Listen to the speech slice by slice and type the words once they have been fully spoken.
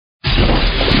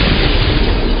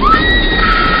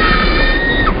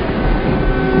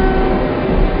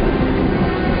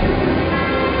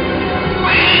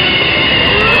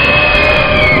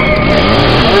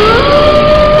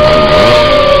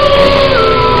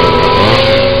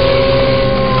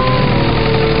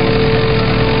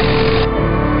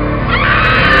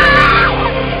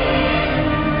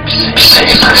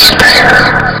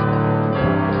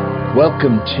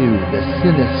Welcome to the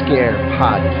Cinescare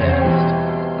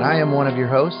podcast. And I am one of your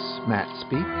hosts, Matt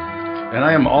Speak. And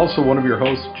I am also one of your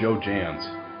hosts, Joe Jans.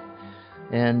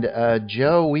 And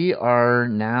Joe, we are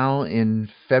now in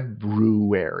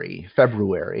February.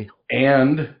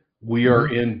 And we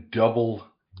are in double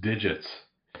digits.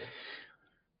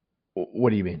 What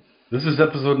do you mean? This is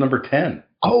episode number 10.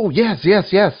 Oh, yes.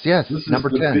 This number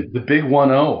is 10. The big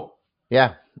 1-0.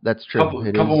 Yeah, that's true.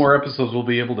 A couple more episodes we'll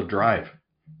be able to drive.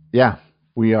 Yeah,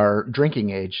 we are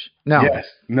drinking age. No. Yes.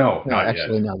 No, not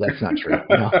actually, yet. No, that's not true.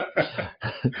 No.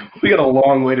 We got a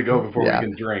long way to go before we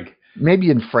can drink.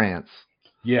 Maybe in France.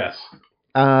 Yes.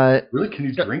 Really? Can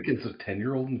you drink as a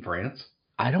 10-year-old in France?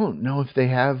 I don't know if they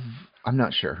have. I'm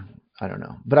not sure. I don't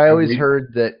know. But I always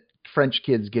heard that French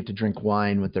kids get to drink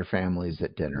wine with their families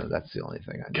at dinner. That's the only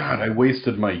thing I know. God, I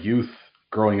wasted my youth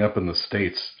growing up in the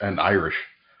States and Irish.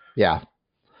 Yeah.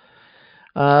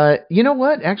 You know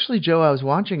what? Actually, Joe, I was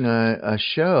watching a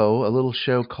little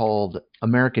show called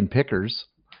American Pickers.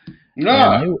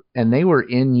 And they were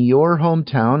in your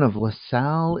hometown of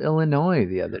LaSalle, Illinois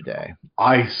the other day.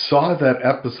 I saw that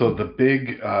episode, the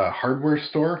big hardware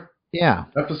store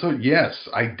episode. Yes,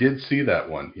 I did see that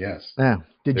one. Yes. Yeah.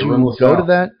 Did you go to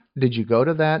that? Did you go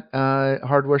to that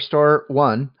hardware store?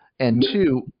 One. And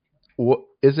two,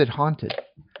 is it haunted?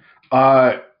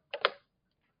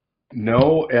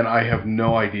 No, and I have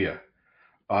no idea.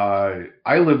 I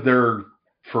lived there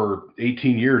for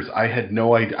 18 years. I had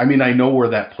no idea. I mean, I know where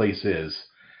that place is.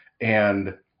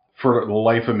 And for the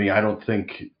life of me, I don't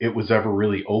think it was ever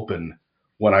really open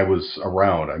when I was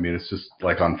around. I mean, it's just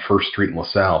like on First Street in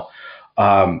LaSalle.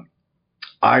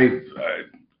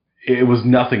 It was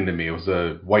nothing to me. It was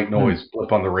a white noise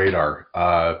blip on the radar.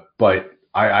 But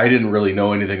I didn't really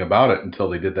know anything about it until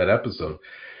they did that episode.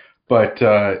 But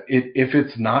if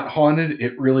it's not haunted,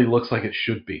 it really looks like it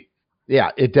should be.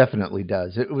 Yeah, it definitely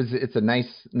does. It's a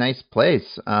nice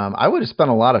place. I would have spent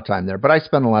a lot of time there, but I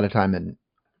spent a lot of time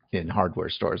in hardware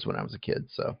stores when I was a kid.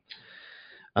 So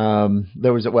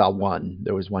there was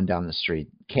one down the street,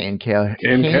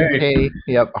 K&K,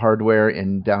 yep, hardware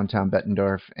in downtown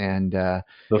Bettendorf, and the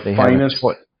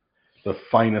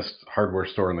finest hardware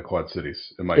store in the Quad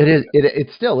Cities. It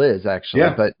still is, actually.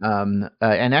 Yeah. But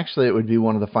and actually, it would be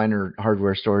one of the finer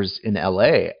hardware stores in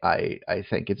LA. I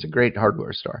think it's a great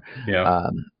hardware store. Yeah.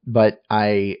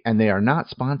 And they are not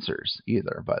sponsors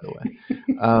either, by the way.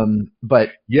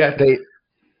 But yeah,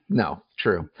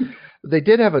 true. They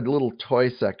did have a little toy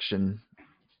section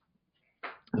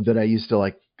that I used to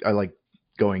like. I like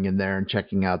going in there and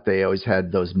checking out. They always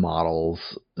had those model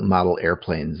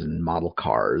airplanes and model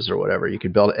cars or whatever you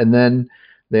could build. And then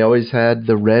they always had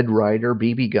the Red Ryder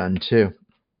BB gun too.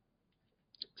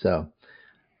 So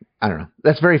I don't know.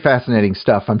 That's very fascinating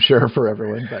stuff, I'm sure, for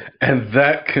everyone. And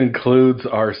that concludes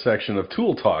our section of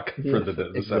Tool Talk for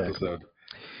this episode.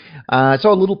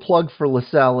 So a little plug for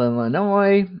LaSalle,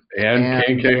 Illinois. And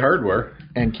K&K Hardware.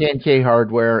 And K&K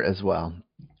Hardware as well.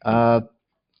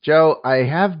 Joe,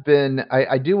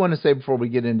 I do want to say before we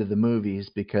get into the movies,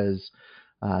 because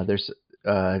there's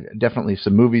definitely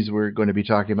some movies we're going to be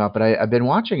talking about, but I've been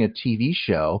watching a TV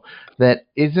show that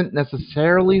isn't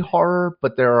necessarily horror,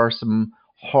 but there are some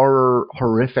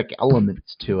horrific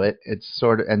elements to it.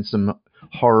 And some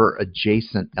horror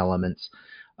adjacent elements.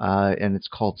 And it's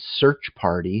called Search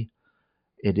Party.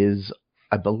 It is,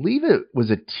 I believe it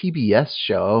was a TBS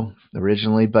show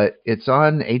originally, but it's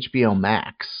on HBO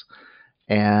Max.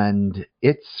 And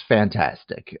it's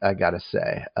fantastic, I gotta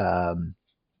say. And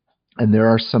there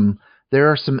are some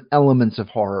elements of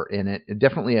horror in it.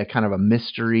 Definitely a kind of a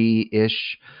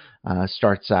mystery-ish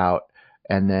starts out,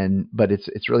 but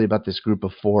it's really about this group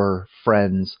of four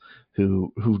friends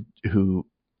who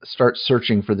start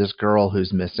searching for this girl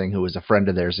who's missing, who was a friend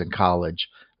of theirs in college,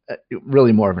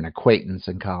 really more of an acquaintance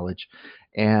in college,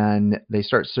 and they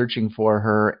start searching for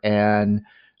her, and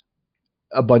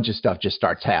a bunch of stuff just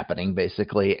starts happening,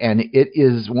 basically. And it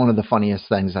is one of the funniest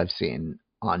things I've seen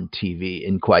on TV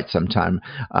in quite some time,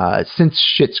 since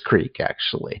Schitt's Creek,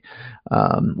 actually,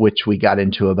 which we got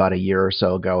into about a year or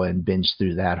so ago and binged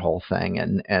through that whole thing.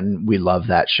 And we love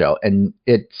that show. And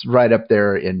it's right up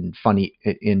there in funny.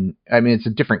 It's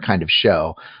a different kind of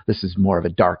show. This is more of a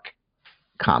dark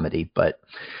comedy, but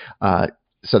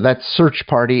so that's Search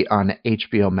Party on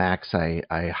HBO Max.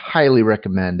 I highly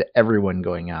recommend everyone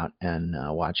going out and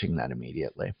watching that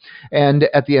immediately. And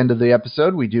at the end of the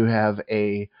episode, we do have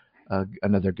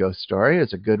another ghost story.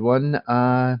 It's a good one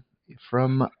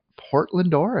from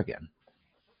Portland, Oregon.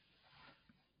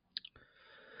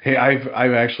 Hey,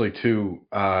 I've actually too.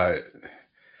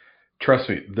 Trust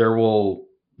me,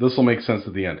 this will make sense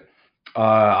at the end.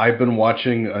 I've been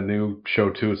watching a new show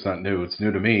too. It's not new; it's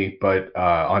new to me, but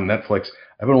on Netflix,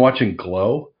 I've been watching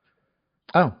Glow,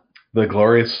 Oh. the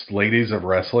Glorious Ladies of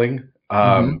Wrestling.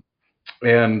 Mm-hmm.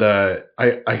 And I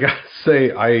gotta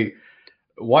say, I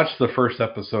watched the first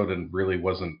episode and really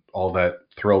wasn't all that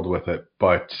thrilled with it,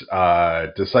 but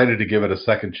decided to give it a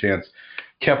second chance.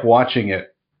 Kept watching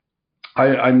it.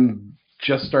 I'm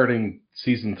just starting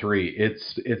season 3.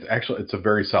 It's a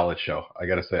very solid show. I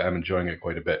gotta say, I'm enjoying it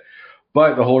quite a bit.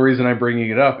 But the whole reason I'm bringing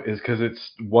it up is because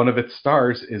it's one of its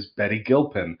stars is Betty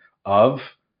Gilpin of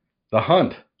The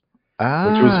Hunt, which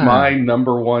was Ah, my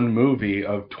number one movie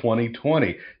of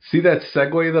 2020. See that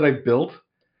segue that I built?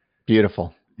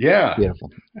 beautiful. Yeah,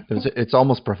 Beautiful. It's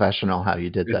almost professional how you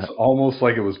did it's that. almost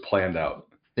like it was planned out.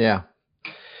 Yeah.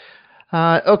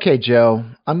 Okay, Joe.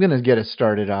 I'm gonna get us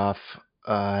started off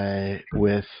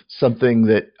with something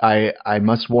that I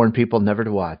must warn people never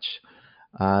to watch,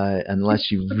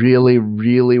 unless you really,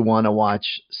 really want to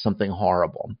watch something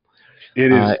horrible.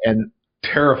 It is And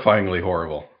terrifyingly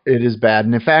horrible. it is bad.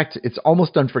 And in fact, it's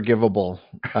almost unforgivable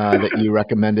that you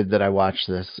recommended that I watch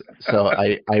this. So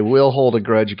I will hold a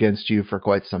grudge against you for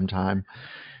quite some time.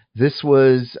 This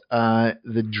was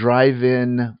the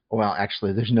Drive-in. Well,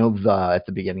 actually, there's no "the" at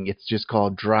the beginning. It's just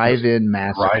called Just Drive-in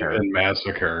Massacre Drive-in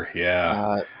Massacre. Yeah.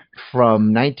 uh,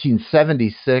 from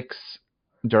 1976,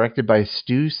 directed by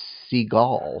Stu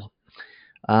Seagal.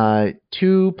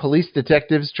 Two police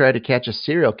detectives try to catch a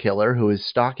serial killer who is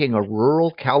stalking a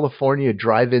rural California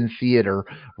drive-in theater,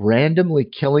 randomly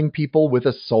killing people with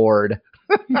a sword.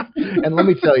 And let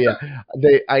me tell you,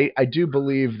 I do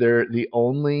believe they're the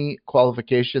only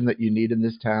qualification that you need in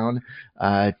this town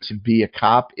to be a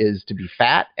cop is to be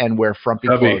fat and wear frumpy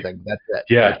Chubby. clothing. That's it.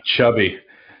 Yeah, Yeah. chubby.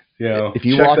 You know, If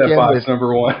you check walk that in box with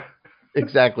number one.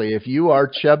 exactly, if you are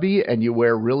chubby and you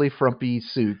wear really frumpy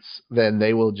suits, then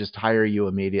they will just hire you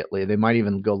immediately. They might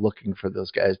even go looking for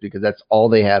those guys because that's all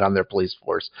they had on their police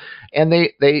force. And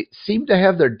they seem to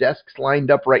have their desks lined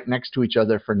up right next to each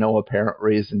other for no apparent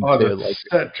reason Oh, the to like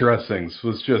set dressings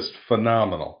was just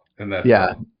phenomenal in that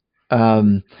yeah. film.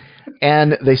 Um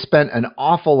and they spent an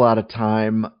awful lot of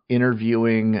time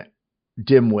interviewing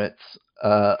dimwits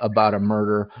about a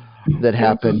murder that What was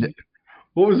happened. his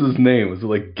What was his name? Was it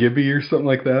like Gibby or something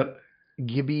like that?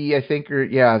 Gibby, I think, or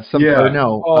yeah, some or Yeah.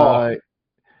 no, Oh,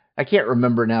 I can't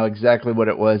remember now exactly what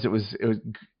it was. It was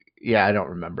yeah, I don't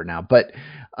remember now, but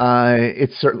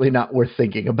it's certainly not worth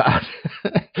thinking about.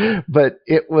 But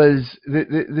it was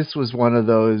this was one of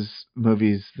those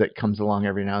movies that comes along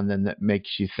every now and then that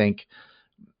makes you think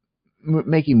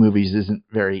making movies isn't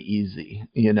very easy.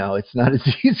 You know, it's not as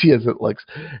easy as it looks.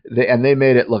 And they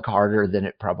made it look harder than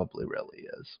it probably really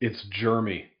is. it's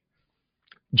Jeremy.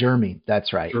 Jeremy,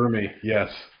 that's right. Jeremy, yes.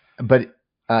 But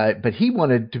he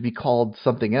wanted to be called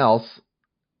something else.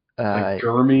 Like Uh,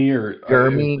 Gurmy or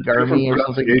different Gurmy or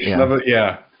something. pronunciation Yeah, of it.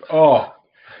 Yeah. Oh,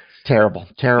 it's terrible,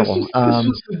 terrible. this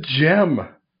was a gem.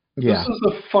 This Yeah, is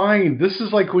a find. This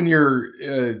is like when you're,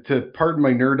 to pardon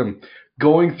my nerdum,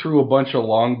 going through a bunch of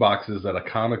long boxes at a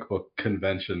comic book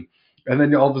convention, and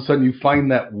then all of a sudden you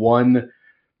find that one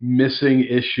missing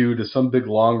issue to some big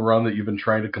long run that you've been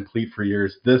trying to complete for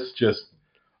years. This just,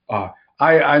 uh,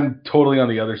 I'm totally on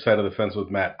the other side of the fence with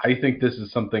Matt. I think this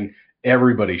is something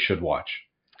everybody should watch.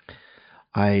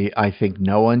 I think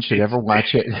no one should It's ever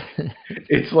watch it.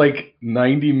 it's like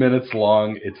 90 minutes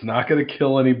long. It's not going to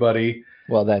kill anybody.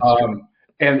 Well, that's true. Um,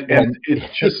 and Well,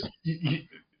 it's just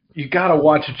you got to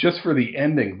watch it just for the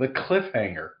ending, the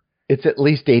cliffhanger. it's at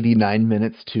least 89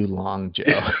 minutes too long, Joe.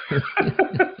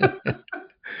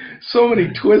 So many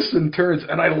twists and turns,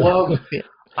 and I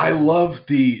love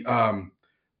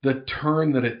the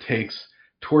turn that it takes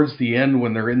towards the end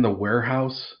when they're in the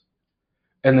warehouse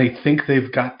and they think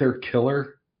they've got their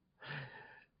killer.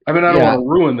 I mean, I don't Yeah, want to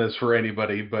ruin this for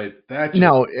anybody, but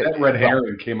no, that red well,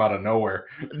 herring came out of nowhere.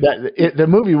 the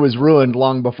movie was ruined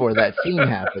long before that scene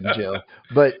happened, Joe.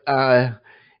 But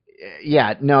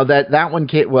yeah, no, that one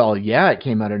came. Well, yeah, it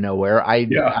came out of nowhere.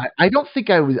 Yeah, I don't think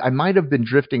I was. I might have been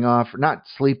drifting off, not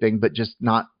sleeping, but just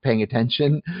not paying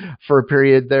attention for a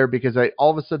period there because I all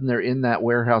of a sudden they're in that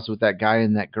warehouse with that guy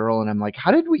and that girl, and I'm like,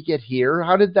 how did we get here?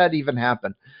 How did that even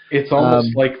happen? it's almost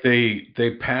Um, like they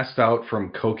passed out from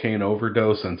cocaine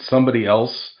overdose, and somebody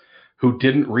else who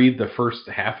didn't read the first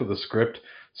half of the script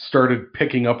started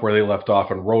picking up where they left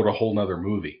off and wrote a whole nother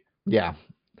movie. yeah.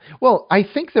 Well, I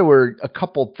think there were a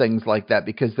couple things like that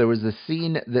because there was a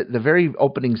scene, the very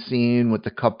opening scene with the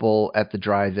couple at the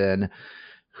drive-in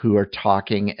who are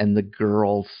talking, and the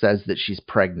girl says that she's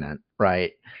pregnant,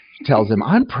 right? She tells him,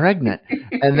 "I'm pregnant,"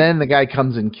 and then the guy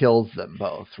comes and kills them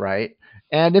both, right?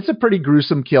 and it's a pretty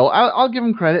gruesome kill. I'll give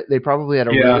them credit; they probably had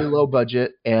a really Yeah. low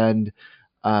budget, and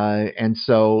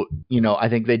so I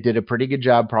think they did a pretty good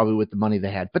job probably with the money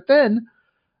they had. But then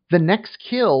the next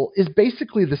kill is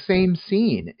basically the same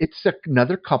scene. It's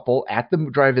another couple at the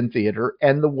drive-in theater,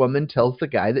 and the woman tells the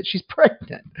guy that she's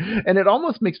pregnant, and it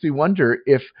almost makes me wonder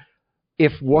if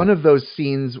one of those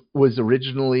scenes was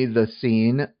originally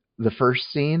the first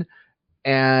scene,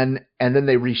 and then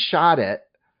they reshot it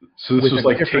So this with was a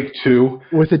like different take two.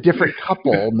 with a different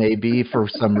couple, maybe for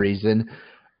some reason,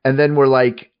 and then we're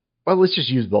like, well, let's just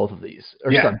use both of these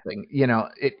or Yeah. something,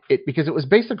 it because it was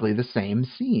basically the same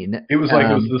scene. It was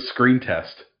the screen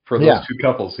test for those Yeah, two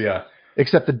couples. Yeah.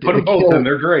 except Put the them both in. kill,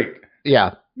 They're great.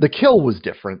 yeah, the kill was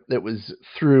different. It was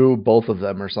through both of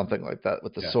them or something like that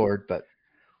with the Yeah. sword. But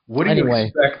What do you anyway,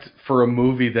 expect for a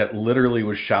movie that literally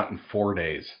was shot in 4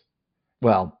 days?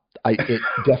 well, it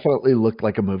definitely looked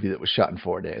like a movie that was shot in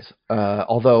 4 days.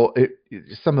 Although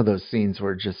some of those scenes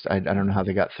were just, I don't know how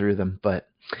they got through them. But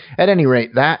at any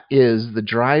rate, that is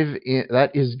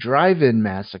Drive-in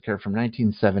Massacre from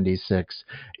 1976.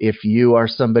 If you are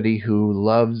somebody who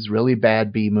loves really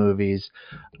bad B movies,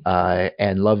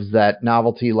 and loves that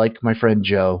novelty like my friend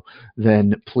Joe,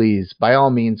 then please, by all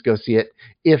means, go see it.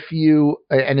 If you,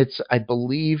 and it's, I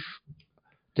believe,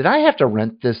 did I have to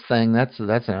rent this thing? That's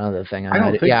another thing. I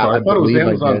don't think Yeah, so. I I thought it was believe I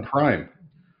Amazon did. Prime.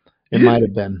 It You might did.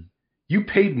 have been. You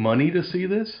paid money to see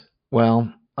this?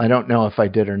 Well, I don't know if I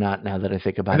did or not now that I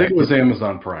think I about think it. it was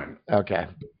Amazon Prime. Okay.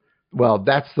 Well,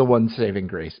 that's the one saving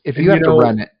grace. If And you have to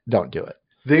run it, don't do it.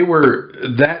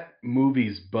 that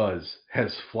movie's buzz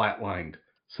has flatlined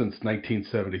since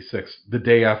 1976, the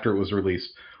day after it was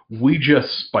released. We just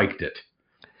spiked it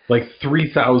like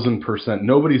 3,000%.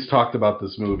 Nobody's talked about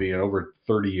this movie in over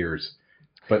 30 years,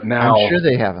 but I'm now sure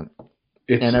they haven't.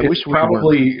 And I it's wish we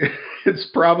weren't. it's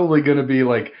probably going to be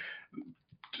like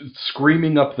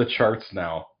screaming up the charts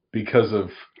now because of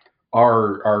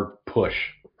our push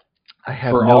I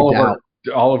have for no doubt.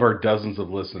 all of our dozens of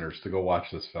listeners to go watch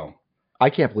this film. I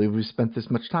can't believe we spent this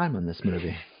much time on this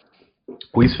movie.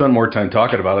 We spent more time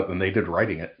talking about it than they did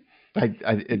writing it.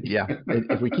 Yeah.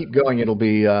 If we keep going, it'll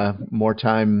be more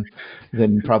time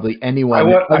than probably anyone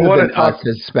I other want than to talk. us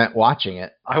has spent watching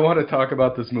it. I want to talk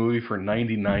about this movie for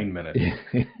 99 minutes.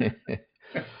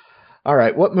 All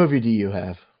right, what movie do you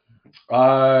have?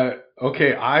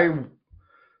 Okay,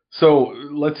 so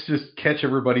let's just catch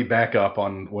everybody back up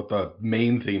on what the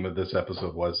main theme of this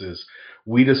episode was. Is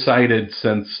we decided,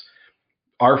 since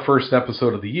our first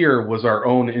episode of the year was our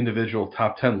own individual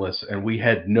top 10 list, and we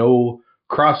had no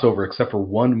crossover except for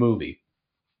one movie,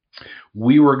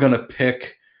 we were going to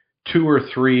pick two or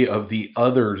three of the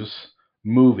others'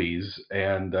 movies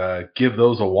and give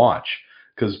those a watch.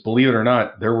 Because believe it or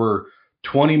not, there were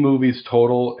 20 movies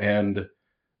total, and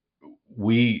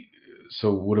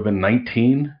so it would have been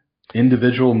 19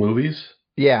 individual movies.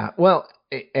 Yeah, well,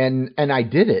 and I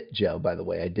did it, Joe. By the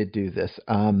way, I did do this,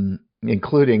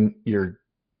 including your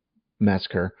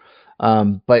massacre.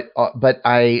 But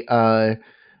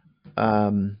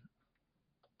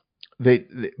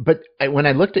when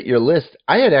I looked at your list,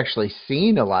 I had actually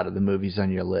seen a lot of the movies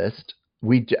on your list.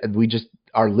 We just,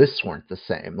 our lists weren't the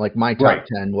same. Like my top Right.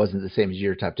 10 wasn't the same as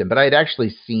your top 10, but I had actually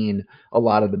seen a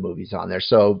lot of the movies on there.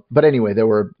 So, but anyway, there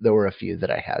were a few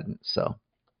that I hadn't. So,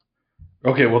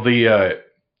 Okay, well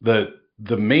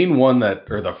the main one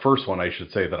or the first one I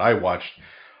should say that I watched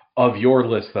of your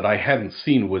list that I hadn't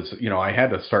seen was, I had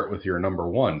to start with your number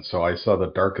one. So I saw The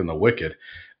Dark and the Wicked.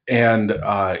 And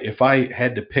if I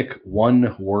had to pick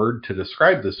one word to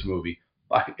describe this movie,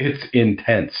 it's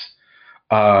intense.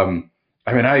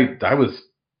 I mean, I was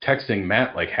texting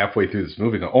Matt like halfway through this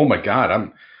movie, going, "Oh my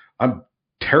God, I'm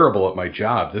terrible at my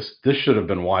job. This should have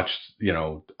been watched,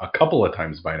 a couple of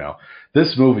times by now.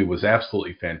 This movie was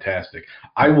absolutely fantastic.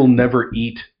 I will never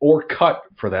eat or cut,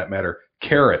 for that matter,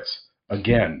 carrots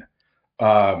again."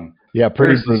 yeah,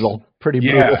 pretty brutal. Pretty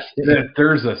brutal. Yeah,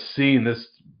 there's a scene. This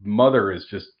mother is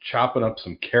just chopping up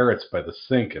some carrots by the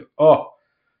sink, and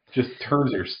just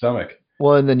turns your stomach.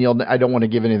 Well, and then I don't want to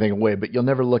give anything away, but you'll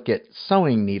never look at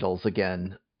sewing needles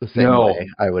again the same No, way,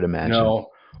 I would imagine. no.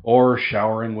 Or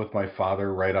showering with my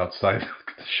father right outside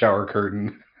the shower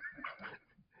curtain.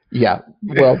 Yeah.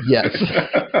 Well, yes.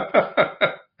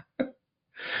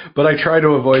 But I try to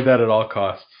avoid that at all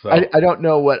costs. So. I don't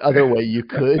know what other way you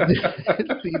could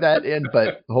see that in,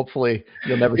 but hopefully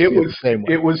you'll never see it the same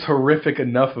way. It was horrific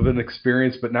enough of an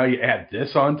experience, but now you add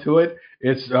this onto it.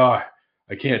 It's I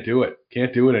can't do it.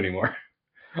 Can't do it anymore.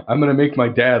 I'm going to make my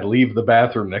dad leave the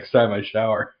bathroom next time I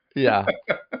shower. Yeah.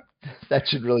 That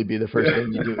should really be the first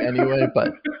thing you do anyway,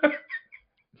 but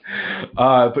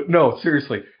but no,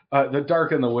 seriously. The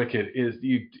Dark and the Wicked is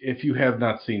you. If you have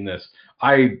not seen this,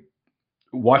 I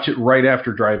watch it right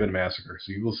after Drive-in Massacre,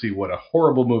 so you will see what a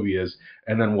horrible movie is,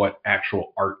 and then what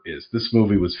actual art is. This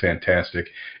movie was fantastic.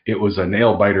 It was a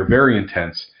nail biter, very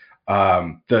intense.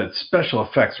 The special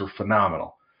effects were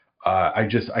phenomenal. I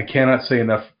cannot say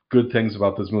enough good things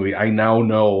about this movie. I now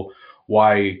know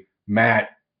why Matt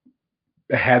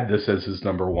had this as his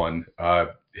number one.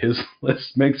 His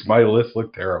list makes my list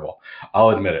look terrible. I'll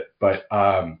admit it, but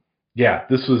yeah,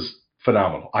 this was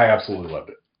phenomenal. I absolutely loved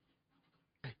it.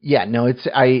 Yeah, no,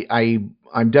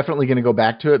 I'm definitely going to go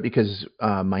back to it because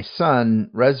my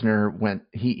son Resner went.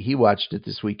 He watched it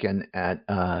this weekend at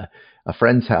a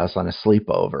friend's house on a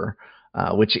sleepover,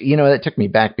 which that took me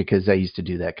back because I used to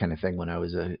do that kind of thing when I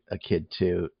was a kid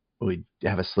too. We'd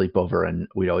have a sleepover and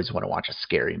we'd always want to watch a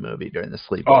scary movie during the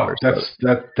sleepover. Oh,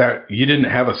 So, that you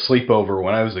didn't have a sleepover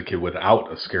when I was a kid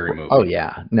without a scary oh movie.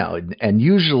 yeah, no, and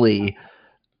usually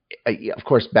of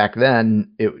course, back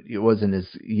then it wasn't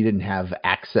as you didn't have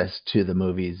access to the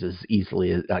movies as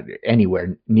easily as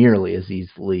anywhere nearly as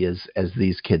easily as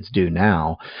these kids do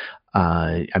now.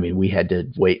 I mean, we had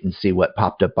to wait and see what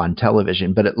popped up on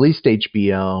television, but at least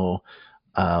HBO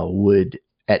would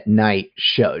at night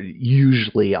show,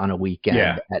 usually on a Yeah,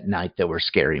 weekend at night, there were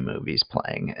scary movies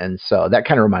playing, and so that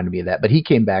kind of reminded me of that. But he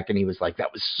came back and he was like,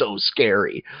 "That was so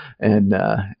scary," and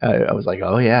I was like,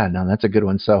 "Oh yeah, no, that's a good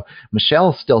one." So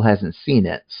Michelle still hasn't seen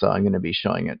it, so I'm going to be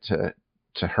showing it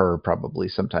to her probably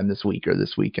sometime this week or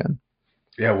this weekend.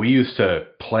 yeah. We used to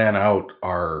plan out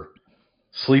our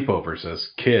sleepovers as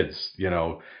kids,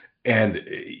 and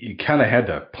you kind of had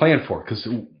to plan for it because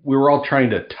we were all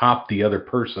trying to top the other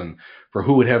person for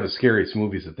who would have the scariest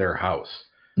movies at their house.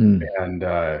 Mm. And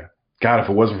God, if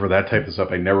it wasn't for that type of stuff,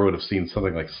 I never would have seen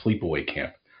something like Sleepaway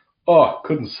Camp. Oh,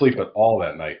 couldn't sleep at all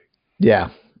that night.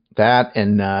 Yeah, that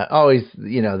and always,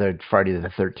 the Friday the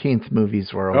 13th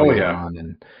movies were Oh always yeah, on,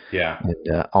 and yeah.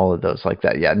 all of those like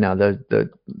that. Yeah, no, the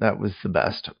that was the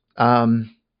best.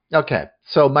 Okay,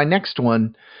 so my next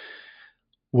one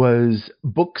was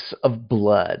Books of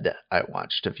Blood. I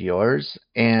watched of yours,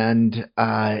 and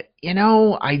I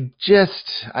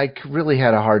really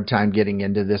had a hard time getting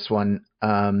into this one.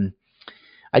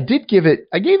 I gave it,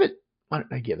 what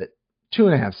did I give it?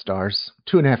 2.5 stars,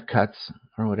 2.5 cuts,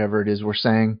 or whatever it is we're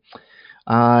saying.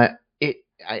 Uh, it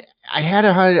I had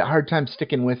a hard time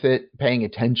sticking with it, paying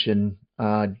attention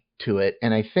to it,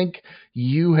 and I think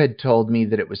you had told me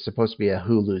that it was supposed to be a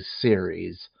Hulu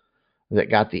series that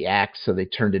got the axe, so they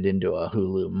turned it into a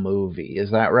Hulu movie.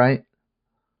 Is that right?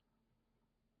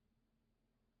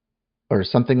 Or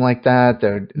something like that?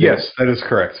 Yes, that is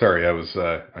correct. Sorry,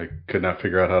 I could not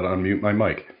figure out how to unmute my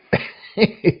mic.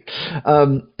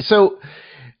 So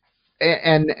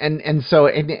and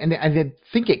I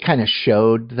think it kind of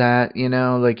showed that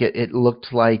like it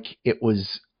looked like it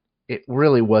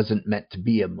really wasn't meant to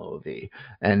be a movie,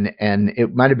 and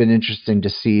it might have been interesting to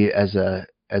see as a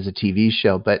TV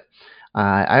show, but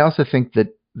I also think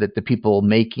that the people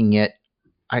making it,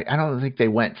 I don't think they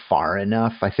went far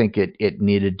enough. I think it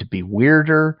needed to be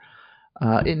weirder.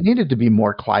 It needed to be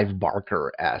more Clive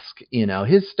Barker esque.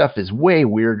 His stuff is way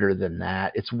weirder than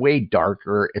that. It's way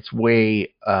darker. It's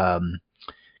way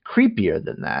creepier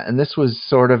than that. And this was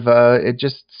sort of it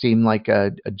just seemed like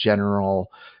a general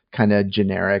kind of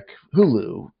generic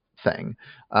Hulu thing.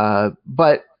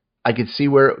 But I could see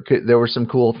where there were some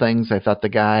cool things. I thought the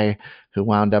guy who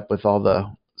wound up with all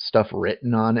the stuff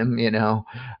written on him,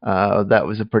 that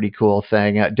was a pretty cool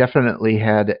thing. It definitely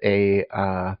had a,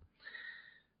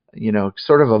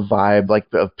 sort of a vibe, like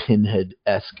a Pinhead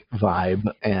esque vibe.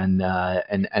 And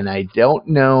I don't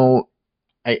know,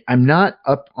 I'm not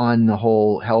up on the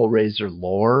whole Hellraiser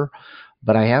lore,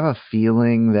 but I have a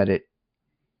feeling that it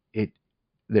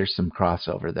there's some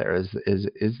crossover there.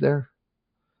 Is there?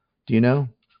 Do you know?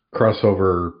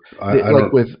 Crossover. I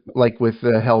Like don't. with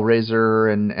the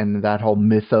Hellraiser and that whole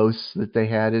mythos that they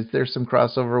had. Is there some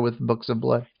crossover with Books of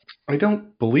Blood? I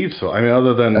don't believe so. I mean,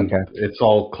 other than Okay. it's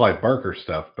all Clive Barker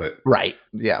stuff, but Right.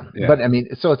 Yeah. yeah, But I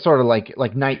mean, so it's sort of like yeah,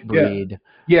 Nightbreed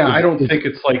yeah. I don't is think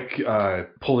it's like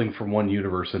pulling from one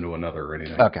universe into another or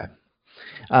anything. okay.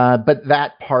 But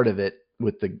that part of it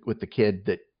with the kid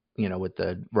that with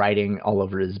the writing all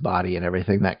over his body and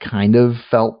everything, that kind of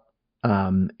felt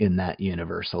in that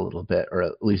universe a little bit, or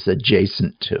at least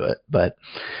adjacent to it. But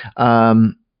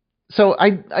so I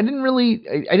didn't really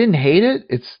I didn't hate it.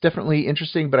 It's definitely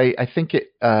interesting, but I think it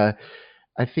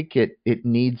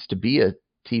needs to be a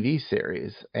TV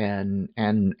series and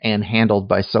handled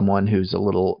by someone who's a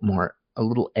little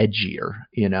edgier.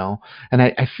 And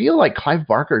I feel like Clive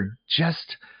Barker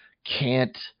just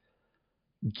can't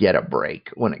get a break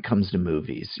when it comes to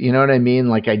movies. You know what I mean?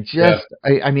 Like Yeah.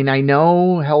 I mean, I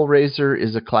know Hellraiser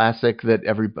is a classic that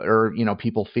everybody, or,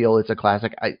 people feel it's a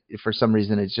classic. For some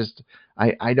reason, it's just,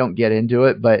 I don't get into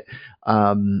it, but,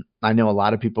 I know a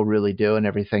lot of people really do and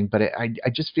everything, but I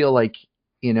just feel like,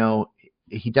 you know,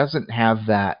 he doesn't have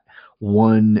that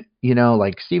one,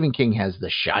 like Stephen King has The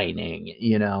Shining,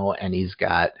 and he's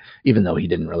got, even though he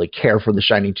didn't really care for The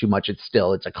Shining too much, it's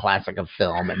a classic of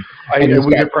film, and he's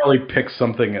We got, could probably pick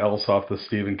something else off the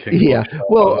Stephen King yeah. bookshelf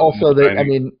Well, other than The also I Shining.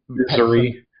 mean, Pet Sem-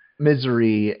 Misery.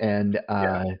 Misery and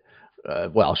Yeah.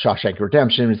 well, Shawshank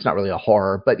Redemption. It's not really a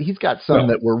horror, but he's got some No.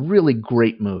 that were really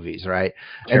great movies, right?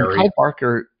 And Carrie. Clive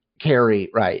Barker,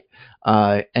 Carrie, right?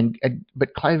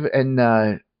 But Clive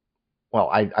and well,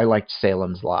 I liked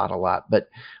Salem's Lot a lot, but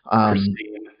um,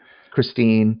 Christine.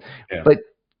 Christine, Yeah. but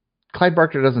Clyde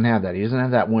Barker doesn't have that. He doesn't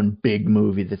have that one big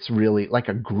movie that's really like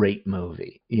a great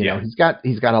movie. Yeah.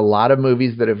 He's got a lot of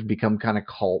movies that have become kind of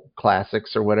cult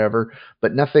classics or whatever,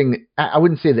 but nothing. I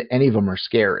wouldn't say that any of them are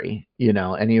scary.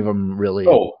 Any of them really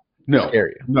Oh, no. scare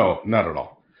you. No, not at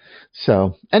all.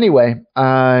 So anyway,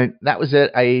 that was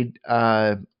it.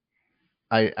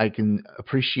 I can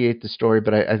appreciate the story,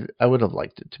 but I would have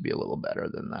liked it to be a little better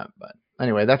than that. But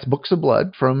anyway, that's Books of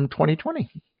Blood from 2020.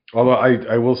 Although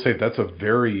I will say that's a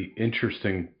very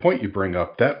interesting point you bring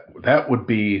up. That would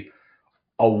be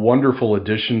a wonderful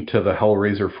addition to the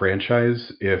Hellraiser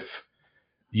franchise if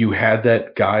you had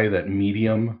that guy, that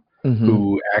medium, Hmm.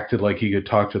 who acted like he could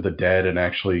talk to the dead and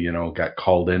actually, got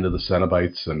called into the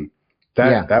Cenobites, and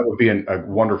Yeah, that would be a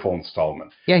wonderful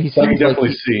installment. yeah. He So I can seems like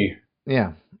definitely see,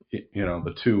 yeah.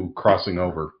 the two crossing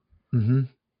over. Hmm.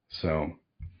 So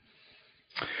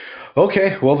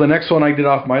okay, well, the next one I did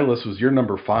off my list was your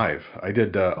number five. I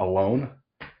did Alone,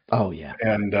 Oh yeah.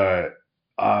 and uh,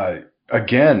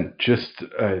 again, just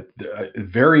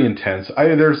very intense.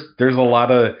 There's a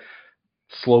lot of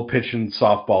slow pitching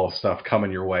softball stuff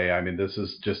coming your way. I mean, this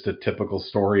is just a typical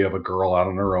story of a girl out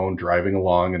on her own driving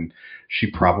along, and she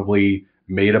probably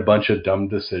made a bunch of dumb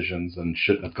decisions and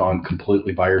shouldn't have gone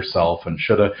completely by herself and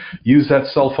should have used that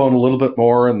cell phone a little bit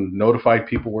more and notified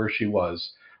people where she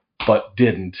was, but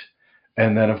didn't.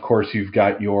 And then, of course, you've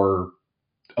got your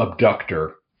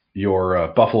abductor, your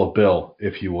Buffalo Bill,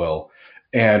 if you will,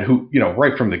 and who,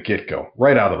 right from the get go,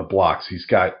 right out of the blocks, he's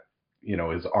got,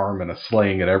 his arm in a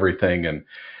sling and everything, and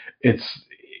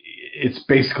it's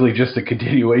basically just a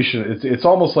continuation. It's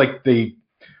almost like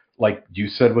like you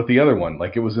said with the other one,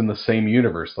 like it was in the same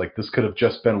universe. Like this could have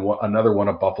just been another one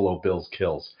of Buffalo Bill's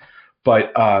kills.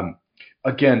 But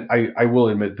again, I will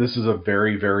admit this is a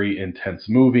very, very intense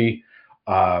movie.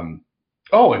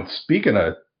 Oh, and speaking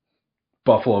of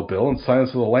Buffalo Bill and Silence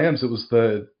of the Lambs, it was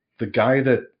the guy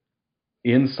that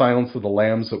in Silence of the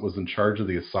Lambs that was in charge of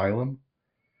the asylum,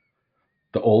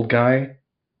 the old guy.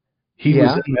 He was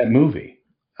Yeah. in that movie.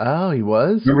 Oh, he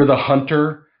was? Remember the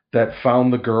hunter that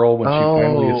found the girl when she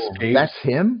finally Oh, that's escapes?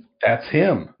 him? That's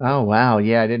him. Oh, wow.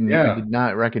 Yeah, I Yeah. did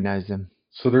not recognize him.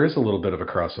 So there is a little bit of a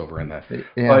crossover in that.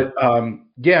 Yeah. But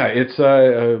yeah, it's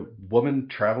a woman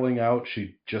traveling out.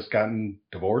 She just gotten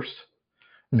divorced.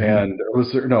 Hmm. And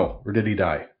was there, no, or did he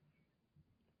die?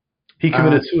 He Uh,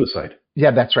 committed suicide.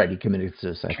 yeah, that's right. He committed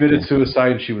suicide. Committed Yeah.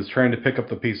 suicide. She was trying to pick up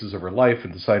the pieces of her life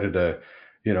and decided to,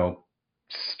 you know,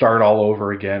 start all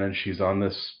over again. And she's on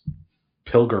this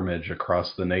pilgrimage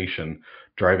across the nation,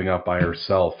 driving out by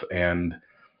herself. And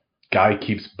guy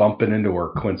keeps bumping into her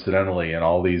coincidentally, and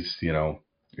all these,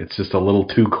 it's just a little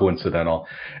too coincidental,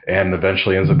 and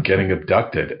eventually ends up getting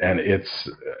abducted. And it's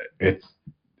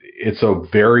a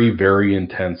very, very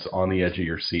intense, on the edge of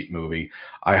your seat movie.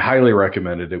 I highly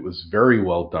recommend it. It was very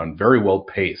well done, very well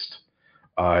paced.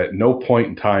 At no point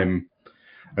in time,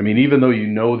 I mean, even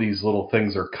though these little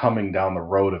things are coming down the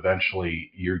road,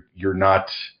 eventually you're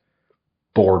not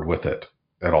bored with it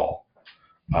at all.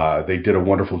 They did a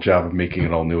wonderful job of making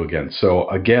it all new again. So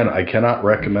again, I cannot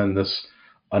recommend this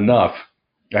enough.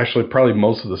 Actually, probably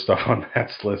most of the stuff on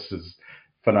Matt's list is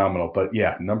phenomenal. But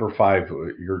yeah, number five,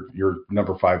 your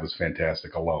number five was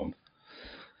fantastic. Alone.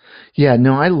 Yeah,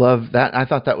 no, I love that. I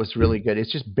thought that was really good.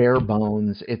 It's just bare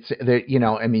bones. It's there,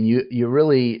 I mean, you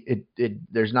really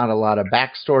there's not a lot of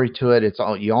backstory to it. It's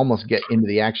all you almost get into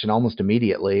the action almost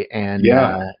immediately, and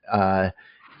Yeah,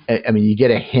 I mean, you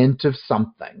get a hint of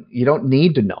something. You don't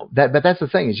need to know that, but that's the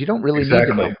thing is you don't really need to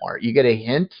exactly. know more. You get a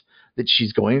hint that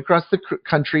she's going across the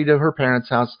country to her parents'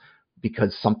 house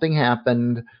because something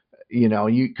happened.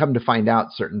 You come to find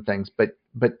out certain things, but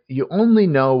you only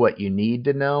know what you need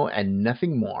to know and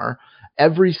nothing more.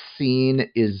 Every scene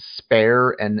is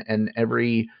spare, and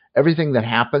everything that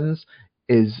happens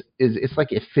is it's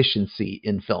like efficiency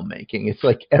in filmmaking. It's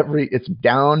like it's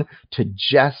down to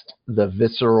just the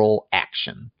visceral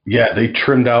action. Yeah, they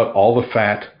trimmed out all the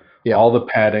fat, Yep. all the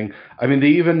padding. I mean, they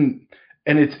even,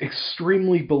 and it's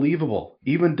extremely believable,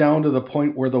 even down to the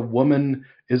point where the woman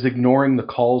is ignoring the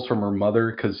calls from her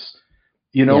mother because,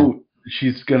 Yeah.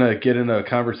 she's going to get in a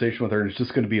conversation with her and it's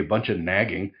just going to be a bunch of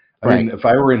nagging. I Right. mean, if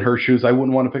I were in her shoes, I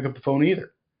wouldn't want to pick up the phone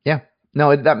either. Yeah.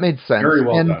 No, that made sense. Very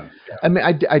well And done. Yeah. I mean,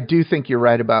 I do think you're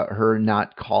right about her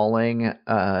not calling.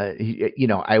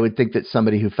 I would think that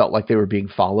somebody who felt like they were being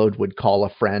followed would call a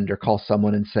friend or call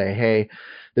someone and say, "Hey,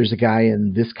 there's a guy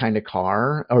in this kind of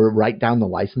car," or write down the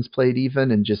license plate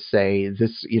even and just say,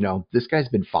 this guy's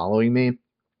been following me.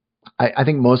 I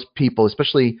think most people,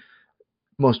 especially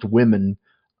most women,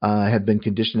 have been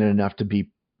conditioned enough to be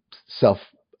self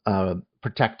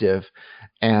protective,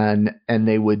 and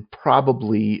they would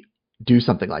probably do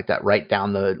something like that, write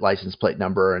down the license plate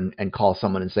number and call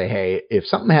someone and say, "Hey, if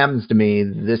something happens to me,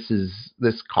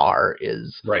 this car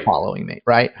is Right. following me,"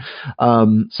 right?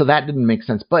 So that didn't make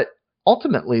sense. But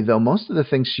ultimately, though, most of the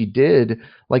things she did,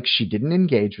 like she didn't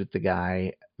engage with the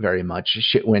guy very much.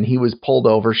 When he was pulled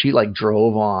over, she like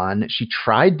drove on. She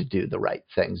tried to do the right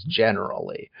things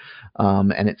generally,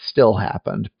 and it still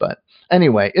happened. But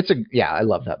anyway, I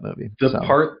love that movie. So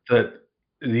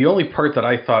The only part that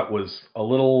I thought was a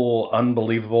little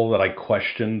unbelievable that I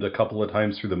questioned a couple of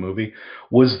times through the movie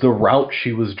was the route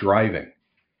she was driving.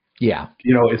 yeah,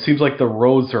 It seems like the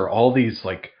roads are all these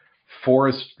like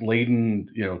forest laden,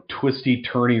 twisty,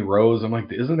 turny roads. I'm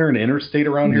like, isn't there an interstate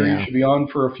around here you yeah. should be on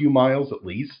for a few miles at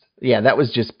least? Yeah, that was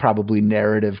just probably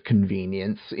narrative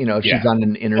convenience. If she's Yeah. on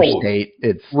an Oh, interstate,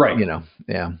 it's, right.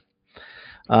 yeah.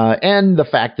 And the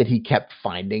fact that he kept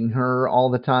finding her all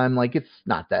the time, like it's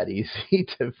not that easy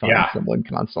to find Yeah. someone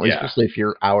constantly, Yeah. especially if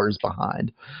you're hours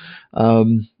behind.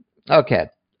 Okay.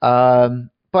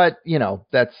 But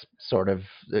that's sort of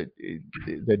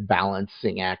the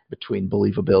balancing act between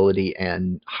believability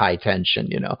and high tension,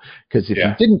 because if he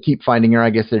Yeah. didn't keep finding her, I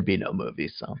guess there'd be no movie.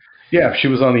 So Yeah. If she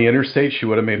was on the interstate, she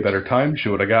would have made better time. She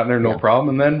would have gotten there no yeah. problem.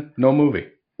 And then no movie.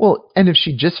 Well, and if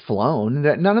she'd just flown,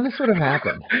 none of this would have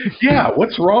happened. Yeah.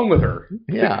 What's wrong with her?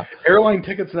 Yeah. Airline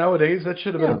tickets nowadays, that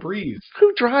should have been Yeah. a breeze.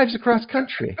 Who drives across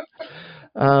country?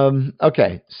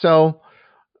 Okay. So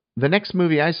the next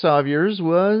movie I saw of yours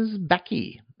was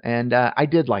Becky. And I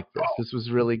did like this. This was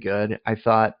really good. I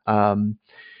thought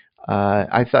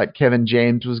Kevin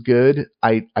James was good.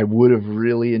 I would have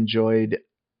really enjoyed.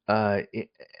 Uh,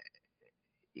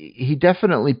 he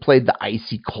definitely played the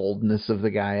icy coldness of the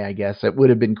guy. I guess it would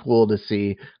have been cool to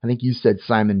see. I think you said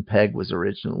Simon Pegg was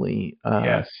originally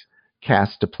Yes.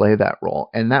 cast to play that role,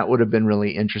 and that would have been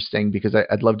really interesting because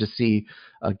I'd love to see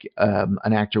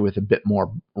an actor with a bit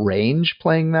more range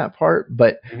playing that part. Mhm.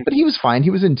 But he was fine. He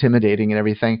was intimidating and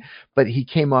everything, but he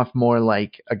came off more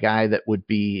like a guy that would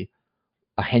be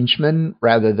a henchman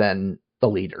rather than the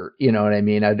leader. You know what I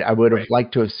mean? I would have Right.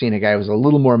 liked to have seen a guy who was a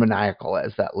little more maniacal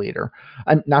as that leader.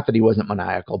 And not that he wasn't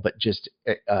maniacal, but just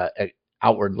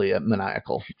outwardly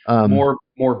maniacal.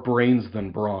 More brains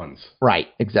than bronze. Right,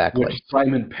 Which exactly.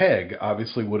 Simon Pegg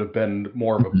obviously would have been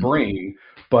more of a Mhm. brain,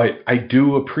 but I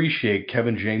do appreciate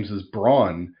Kevin James's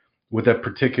brawn with that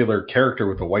particular character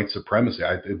with the white supremacy.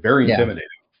 Very Yeah. intimidating.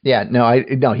 Yeah,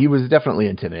 no, he was definitely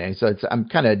intimidating. So I'm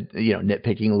kind of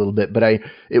nitpicking a little bit, but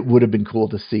it would have been cool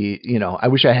to see. I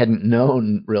wish I hadn't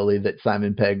known really that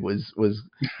Simon Pegg was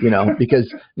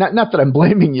because not that I'm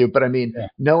blaming you, but I mean Yeah.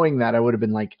 knowing that I would have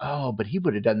been like, oh, but he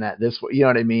would have done that this way. You know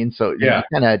what I mean? So Yeah. it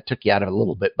kind of took you out of it a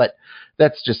little bit, but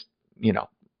that's just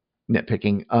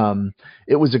nitpicking.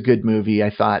 It was a good movie.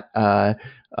 I thought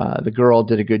the girl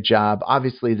did a good job.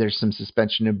 Obviously, there's some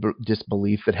suspension of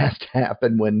disbelief that has to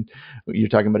happen when you're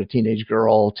talking about a teenage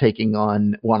girl taking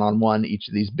on one each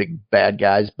of these big bad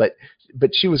guys. But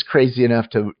she was crazy enough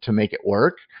to make it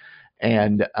work.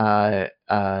 And I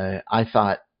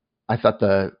thought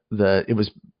the it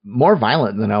was more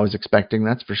violent than I was expecting.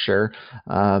 That's for sure.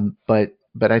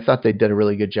 But I thought they did a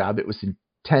really good job. It was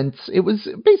intense. It was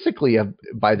basically a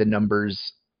by the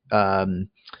numbers um,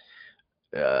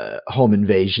 home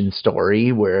invasion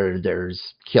story where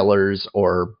there's killers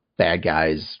or bad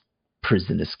guys,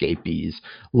 prison escapees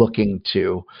looking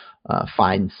to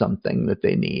find something that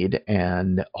they need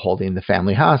and holding the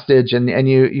family hostage, and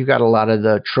you got a lot of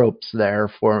the tropes there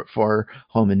for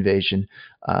home invasion,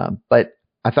 but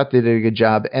I thought they did a good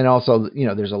job, and also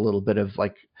there's a little bit of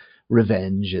like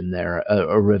revenge in there,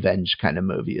 a revenge kind of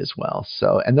movie as well.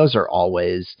 So, and those are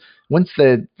always once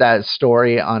that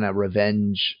story on a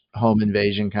revenge home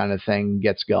invasion kind of thing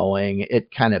gets going,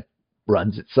 it kind of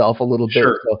runs itself a little bit.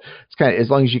 Sure. So it's kind of, as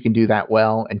long as you can do that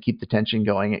well and keep the tension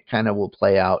going, it kind of will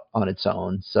play out on its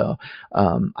own. So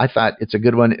I thought it's a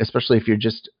good one, especially if you're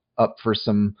just up for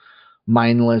some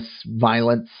mindless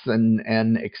violence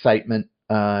and excitement.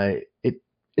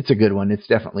 It's a good one. It's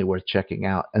definitely worth checking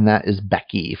out, and that is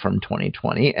Becky from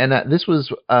 2020. And this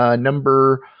was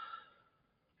number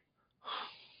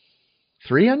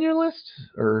 3 on your list,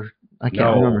 or I can't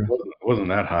No, remember. it wasn't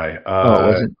that high. Oh, it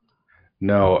wasn't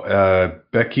No,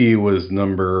 Becky was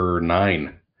number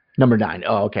 9. number 9.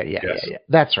 Oh, okay, yeah, yeah, Yes. yeah.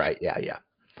 That's right. Yeah,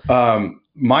 yeah.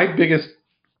 My biggest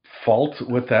fault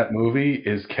with that movie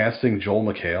is casting Joel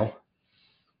McHale,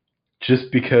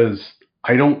 just because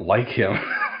I don't like him.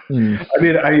 Mm, I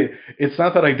mean, it's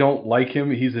not that I don't like him.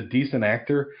 He's a decent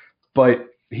actor, but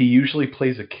he usually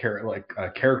plays a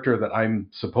character that I'm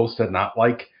supposed to not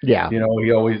like. yeah,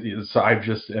 He always. So I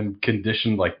just am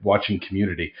conditioned, like watching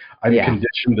Community. I'm yeah,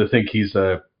 conditioned to think he's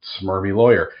a smarmy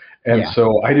lawyer, and yeah,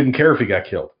 so I didn't care if he got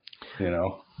killed. You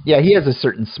know. yeah. He has a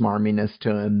certain smarminess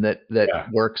to him that Yeah.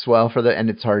 works well for the, and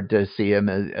it's hard to see him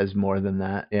as more than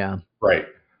that. Yeah. Right.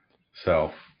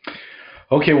 So.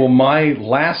 Okay, well, my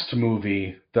last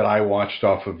movie that I watched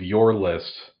off of your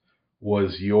list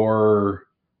was your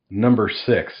number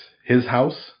 6, His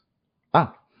House.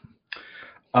 Oh,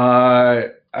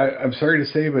 I'm sorry to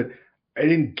say, but I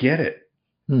didn't get it.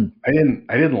 hmm, I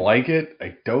didn't like it.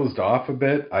 I dozed off a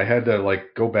bit. I had to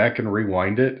like go back and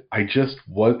rewind it.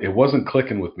 It wasn't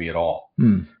clicking with me at all.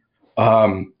 hmm.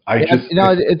 I Yeah, just,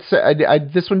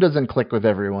 it's this one doesn't click with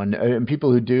everyone, and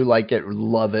people who do like it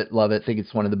love it, love it, think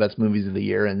it's one of the best movies of the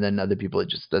year, and then other people it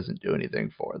just doesn't do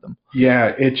anything for them.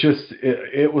 yeah,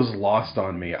 it was lost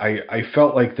on me. I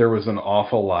felt like there was an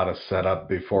awful lot of setup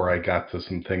before I got to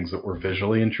some things that were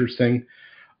visually interesting.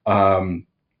 Um,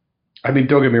 I mean,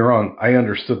 don't get me wrong, I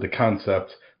understood the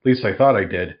concept. At least I thought I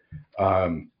did.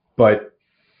 But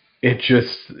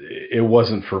it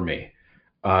wasn't for me.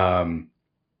 Um,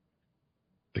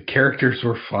 the characters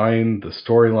were fine. The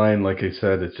storyline, like I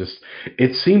said,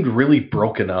 it seemed really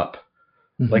broken up.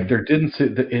 Like Hmm. there didn't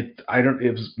sit it. I don't.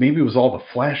 It was maybe it was all the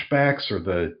flashbacks or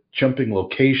the jumping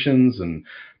locations and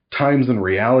times and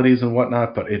realities and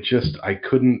whatnot. But I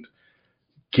couldn't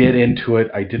get into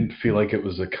it. I didn't feel like it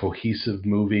was a cohesive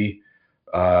movie.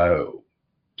 Uh,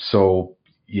 so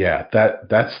yeah,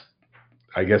 that's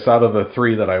I guess out of the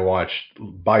 3 that I watched,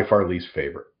 by far least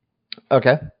favorite.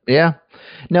 Okay, yeah,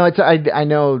 no, I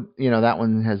know that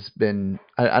one has been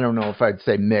I don't know if I'd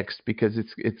say mixed because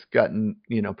it's gotten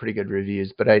pretty good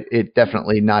reviews, but it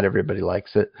definitely not everybody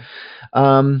likes it.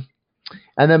 Um,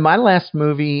 and then my last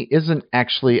movie isn't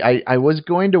actually I was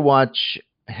going to watch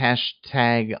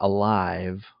hashtag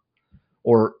alive,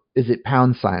 or is it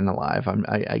pound sign alive? I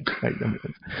don't know.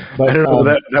 I But don't know.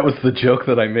 That was the joke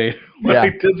that I made when I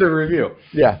yeah, did the review.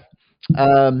 yeah.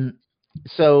 Um,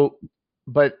 so,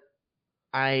 but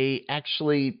I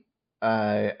actually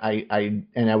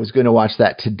I was going to watch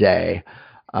that today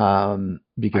I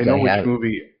because know I which have.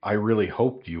 movie I really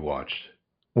hoped you watched.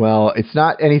 Well, it's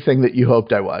not anything that you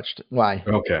hoped I watched. Why?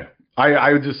 Okay. I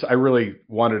really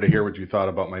wanted to hear what you thought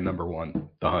about my number 1,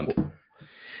 The Hunt.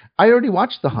 I already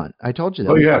watched The Hunt. I told you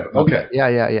that Oh, we you have? talked about that. Okay. Yeah,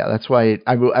 yeah, yeah. That's why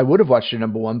I would have watched your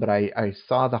number one, but I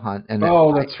saw The Hunt, and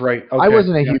Oh, that's right. I Okay.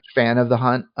 wasn't a Yeah. huge fan of The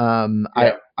Hunt.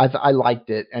 Yeah. I liked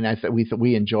it, and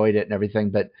we enjoyed it and everything,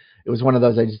 but it was one of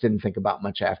those I just didn't think about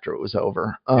much after it was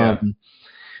over. Yeah.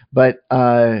 But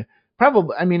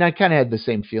probably, I mean, I kind of had the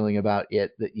same feeling about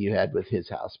it that you had with His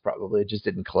House. Probably, it just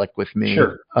didn't click with me.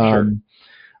 Sure. Sure.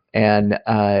 And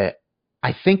I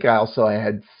think I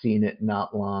had seen it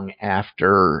not long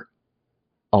after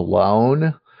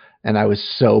Alone, and I was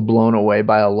so blown away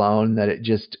by Alone that it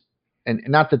just, and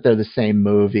not that they're the same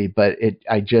movie, but It's it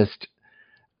like just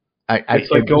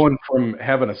going from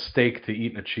having a steak to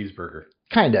eating a cheeseburger.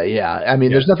 kind of, yeah. I mean,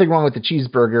 Yeah. there's nothing wrong with the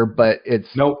cheeseburger, but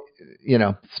Nope.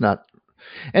 it's not.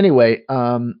 Anyway,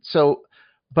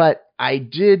 but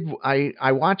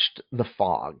I watched The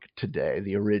Fog today,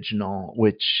 the original,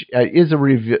 which is a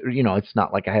review. It's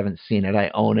not like I haven't seen it. I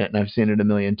own it and I've seen it a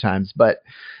million times. But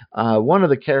one of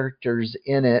the characters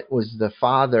in it was the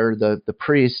father, the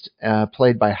priest,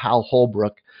 played by Hal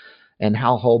Holbrook, and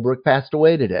Hal Holbrook passed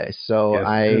away today. So Yes,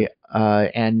 it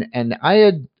is. and I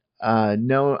had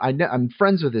I'm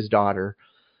friends with his daughter.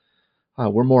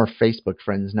 We're more Facebook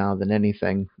friends now than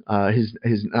anything. His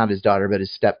not his daughter, but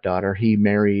his stepdaughter. He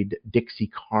married Dixie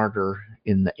Carter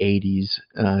in the '80s.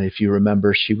 If you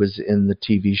remember, she was in the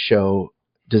TV show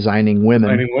Designing Women,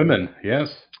 Finding women.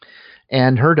 Yes.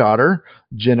 and her daughter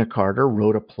Jenna Carter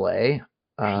wrote a play.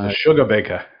 She's a sugar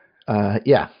baker.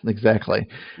 Yeah, exactly.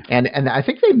 And I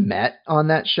think they met on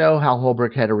that show. Hal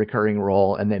Holbrook had a recurring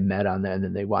role, and they met on that, and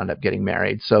then they wound up getting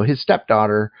married. So his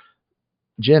stepdaughter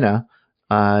Jenna,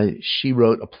 she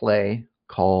wrote a play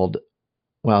called.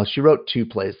 Well, she wrote two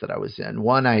plays that I was in.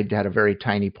 One I had a very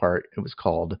tiny part. It was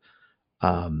called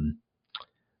um,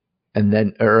 and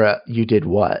then or You Did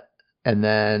What, and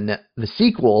then the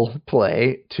sequel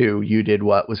play to You Did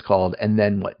What was called And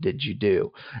Then What Did You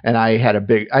Do, and I had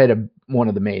one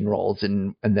of the main roles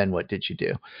in And Then What Did You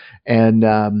Do, and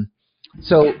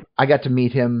so I got to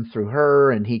meet him through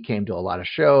her, and he came to a lot of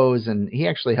shows, and he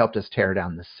actually helped us tear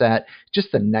down the set.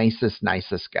 Just the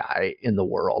nicest guy in the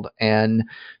world. And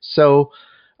so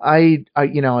I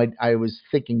was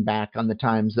thinking back on the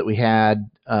times that we had,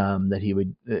 that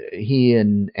he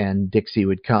and Dixie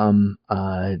would come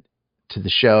to the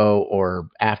show or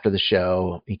after the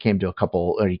show. He came to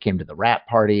he came to the wrap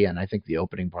party, and I think the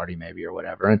opening party maybe, or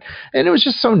whatever. And it was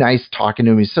just so nice talking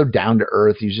to him. He's so down to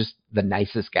earth. He was just the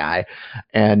nicest guy.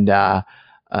 And I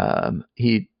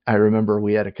remember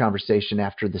we had a conversation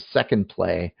after the second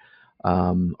play,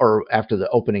 or after the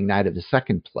opening night of the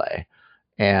second play,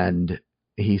 and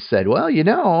he said, "Well,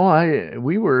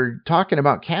 we were talking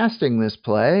about casting this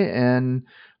play, and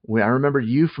I remembered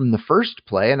you from the first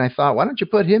play, and I thought, why don't you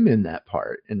put him in that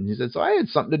part?" And he said, "So I had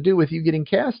something to do with you getting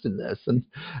cast in this." And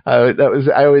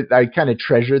I kind of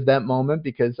treasured that moment,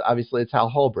 because obviously it's Hal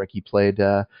Holbrook. He played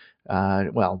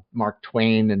Mark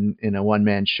Twain in a one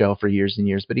man show for years and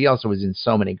years, but he also was in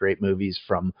so many great movies,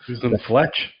 from Who's in the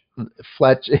Fletch?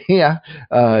 Fletch, yeah,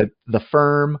 The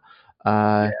Firm.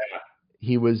 Uh,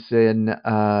 he was in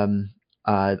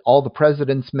All the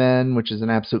President's Men, which is an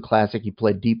absolute classic. He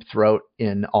played Deep Throat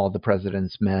in All the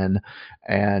President's Men,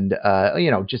 and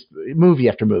just movie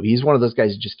after movie. He's one of those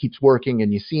guys who just keeps working,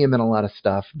 and you see him in a lot of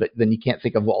stuff, but then you can't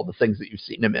think of all the things that you've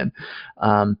seen him in.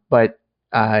 But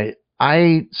I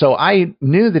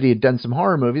knew that he had done some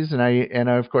horror movies, and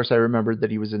of course I remembered that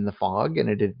he was in The Fog, and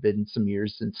it had been some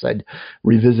years since I'd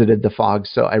revisited The Fog,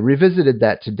 so I revisited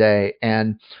that today,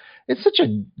 and it's such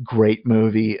a great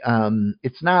movie.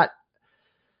 It's not.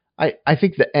 I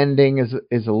think the ending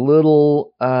is a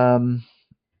little,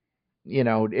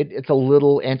 it's a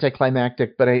little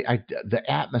anticlimactic, but the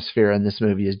atmosphere in this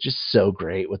movie is just so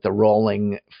great, with the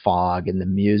rolling fog and the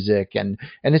music, and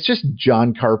it's just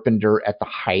John Carpenter at the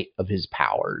height of his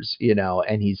powers,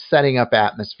 and he's setting up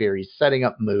atmosphere, he's setting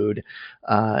up mood,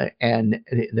 and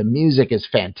the music is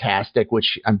fantastic,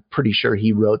 which I'm pretty sure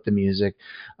he wrote the music.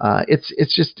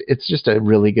 It's just a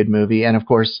really good movie, and of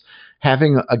course,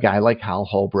 having a guy like Hal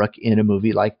Holbrook in a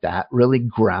movie like that really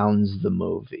grounds the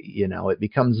movie. It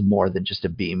becomes more than just a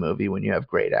B movie when you have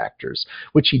great actors,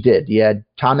 which he did. He had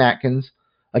Tom Atkins.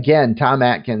 Again, Tom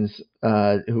Atkins,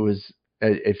 who was,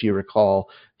 if you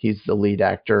recall, he's the lead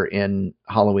actor in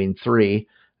Halloween 3,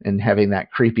 and having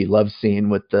that creepy love scene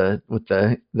with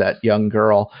that young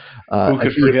girl. Who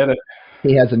could forget it?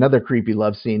 He has another creepy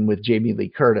love scene with Jamie Lee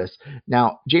Curtis.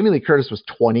 Now, Jamie Lee Curtis was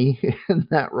 20 in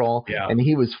that role, Yeah. and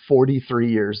he was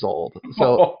 43 years old.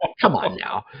 So come on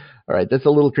now. All right, that's a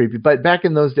little creepy. But back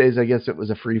in those days, I guess it was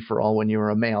a free for all when you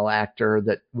were a male actor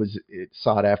that was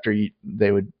sought after.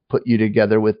 They would put you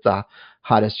together with the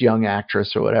hottest young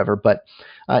actress or whatever. But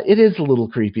it is a little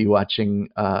creepy watching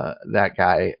that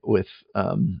guy with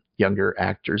younger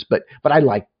actors. But I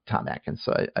like Tom Atkins,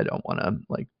 so I don't want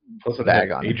to Plus, it bag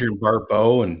had on him. Adrian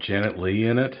Barbeau and Janet Leigh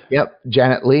in it. Yep,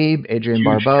 Janet Leigh, Adrian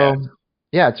Huge Barbeau. cast.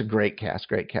 Yeah, it's a great cast,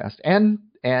 and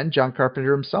John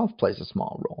Carpenter himself plays a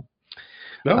small role.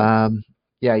 No,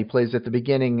 Yeah, he plays at the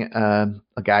beginning a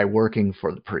guy working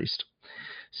for the priest.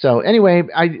 So anyway,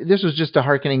 this was just a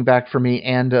harkening back for me,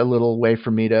 and a little way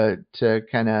for me to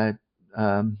kind of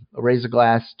raise a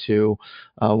glass to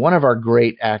one of our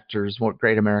great actors, one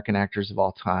great American actors of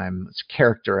all time, it's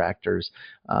character actors,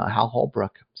 Hal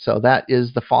Holbrook. So that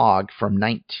is The Fog from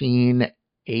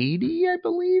 1980, I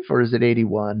believe, or is it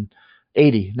 81?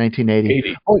 1980.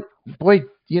 80. Oh boy,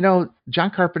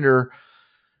 John Carpenter,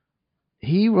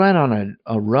 he went on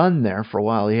a run there for a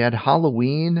while. He had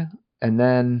Halloween, and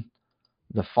then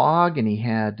The Fog, and he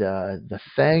had The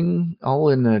Thing, all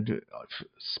in the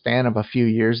span of a few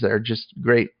years there. Just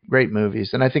great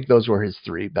movies, and I think those were his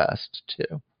three best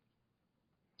too.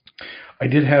 I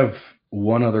did have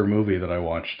one other movie that I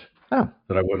watched Oh,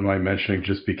 that I wouldn't mind mentioning,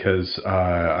 just because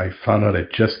I found out it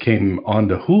just came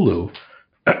onto Hulu.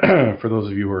 For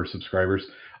those of you who are subscribers,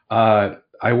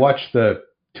 I watched the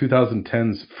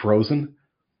 2010's Frozen.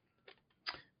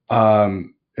 Have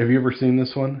you ever seen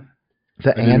this one?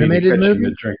 the I didn't mean to animated catch you movie.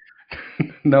 mid-drink.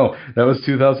 No, that was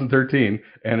 2013,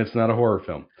 and it's not a horror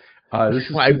film. This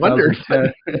is I wondered.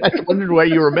 2010. I wondered why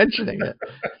you were mentioning it.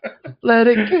 Let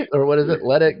it go, or what is it?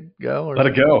 Let it go, or Let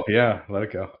it something? go. Yeah, let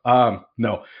it go.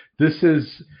 No, this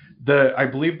is I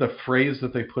believe the phrase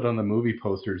that they put on the movie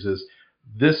posters is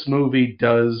this movie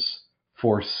does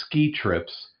for ski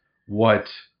trips what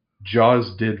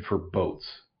Jaws did for boats.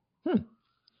 Hmm.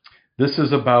 This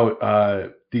is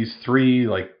about these three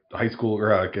like high school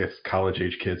or I guess college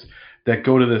age kids that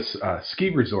go to this ski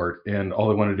resort and all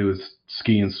they want to do is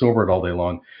ski and snowboard all day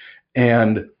long.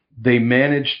 And they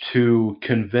manage to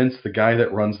convince the guy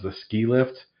that runs the ski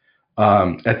lift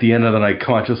at the end of the night,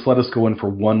 come on, just let us go in for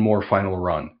one more final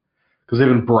run because they've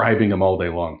been bribing him all day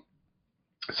long.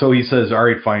 So he says, all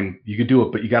right, fine, you can do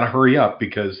it, but you got to hurry up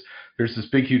because there's this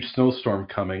big, huge snowstorm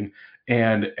coming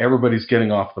and everybody's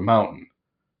getting off the mountain.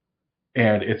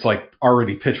 And it's like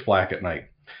already pitch black at night.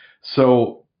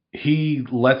 So he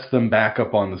lets them back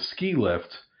up on the ski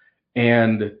lift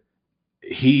and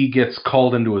he gets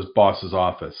called into his boss's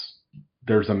office.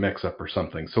 There's a mix up or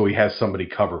something. So he has somebody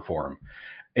cover for him.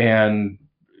 And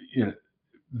you know,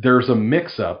 there's a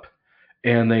mix up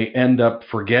and they end up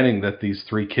forgetting that these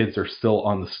three kids are still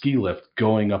on the ski lift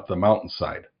going up the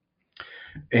mountainside.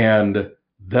 And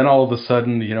then all of a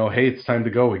sudden, hey, it's time to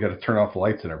go. We got to turn off the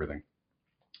lights and everything.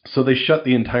 So they shut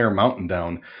the entire mountain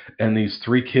down, and these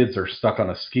three kids are stuck on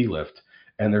a ski lift,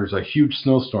 and there's a huge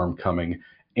snowstorm coming,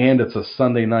 and it's a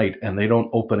Sunday night, and they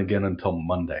don't open again until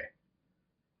Monday.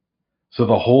 So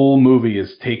the whole movie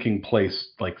is taking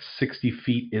place like 60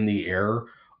 feet in the air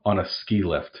on a ski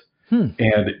lift,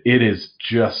 and it is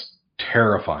just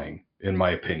terrifying, in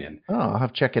my opinion. Oh, I'll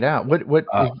have to check it out. What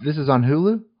this is on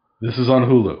Hulu? This is on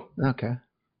Hulu. Okay.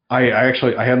 I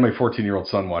had my 14-year-old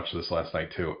son watch this last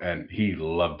night too, and he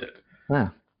loved it.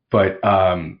 Wow. But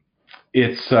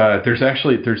it's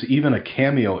there's even a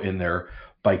cameo in there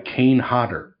by Kane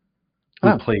Hodder,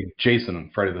 who played Jason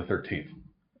in Friday the 13th.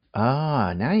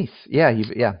 Ah, nice. Yeah,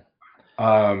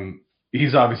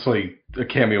 He's obviously a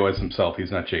cameo as himself.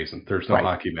 He's not Jason. There's no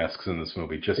hockey masks in this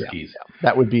movie, just skis. Yeah.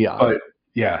 That would be odd. But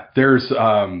yeah, there's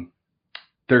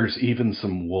even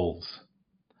some wolves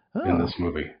in this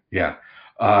movie. Yeah.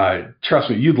 Trust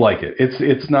me, you'd like it.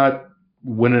 It's not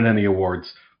winning any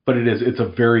awards, but it's a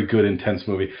very good, intense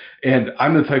movie. And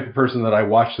I'm the type of person that I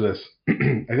watch this. I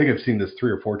think I've seen this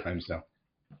 3 or 4 times now.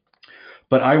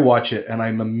 But I watch it and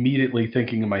I'm immediately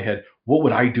thinking in my head, what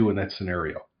would I do in that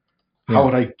scenario? How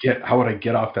would I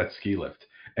get off that ski lift?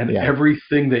 And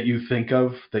everything that you think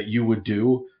of that you would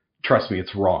do, trust me,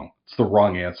 it's wrong. It's the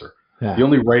wrong answer. Yeah. The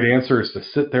only right answer is to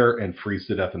sit there and freeze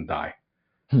to death and die.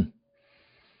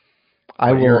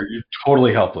 You're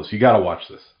totally helpless. You got to watch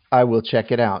this. I will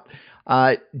check it out.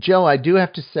 Joe, I do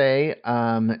have to say,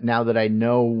 now that I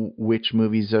know which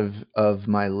movies of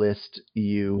my list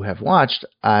you have watched,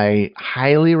 I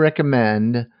highly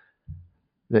recommend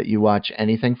that you watch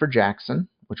Anything for Jackson,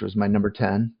 which was my number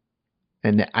 10.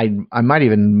 And I might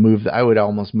even move I would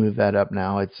almost move that up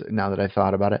now. Now that I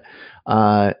thought about it.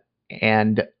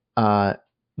 And The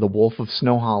Wolf of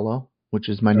Snow Hollow, which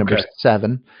is my number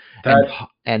 7,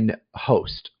 and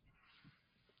Host.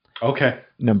 Okay.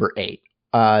 Number 8.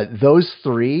 Those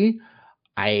 3,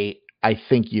 I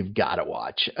think you've got to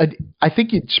watch. I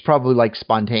think it's probably like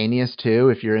Spontaneous too,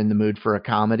 if you're in the mood for a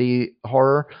comedy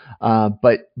horror.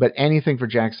 But Anything for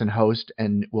Jackson, Host,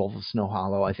 and Wolf of Snow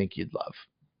Hollow, I think you'd love.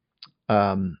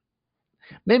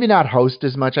 Maybe not Host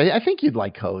as much. I think you'd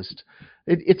like Host.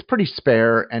 It's pretty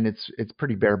spare and it's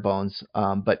pretty bare bones.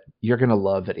 But you're gonna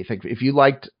love Anything. If you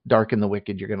liked Dark and the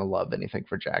Wicked, you're gonna love Anything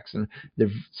for Jackson. They're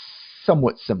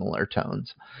somewhat similar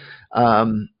tones.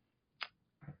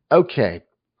 Okay.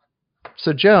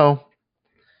 So Joe,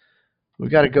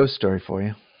 we've got a ghost story for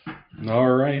you.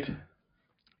 All right.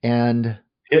 And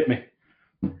hit me.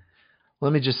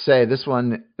 Let me just say this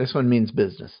one means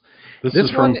business. This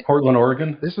is from Portland,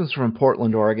 Oregon? This one's from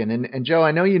Portland, Oregon. And Joe, I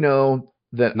know you know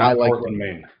that not I like Portland,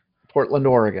 Maine. Portland,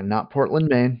 Oregon, not Portland,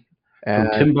 Maine. From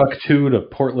Timbuktu to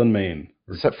Portland, Maine.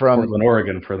 Or from Portland,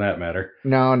 Oregon, for that matter.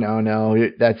 No.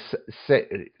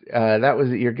 That was,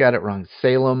 you got it wrong.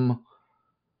 Salem,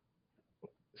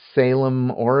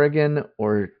 Oregon,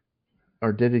 or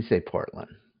did he say Portland?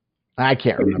 I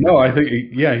can't remember. No, I think,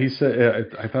 he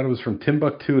said, I thought it was from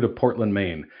Timbuktu to Portland,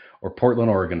 Maine, or Portland,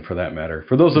 Oregon, for that matter.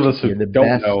 For those of us who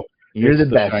don't know, you're the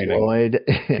best, Lloyd.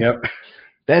 Yep.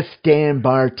 Best damn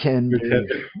bartender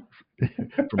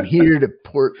from here to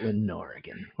Portland,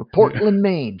 Oregon, or Portland,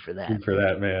 Maine, for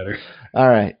that matter. All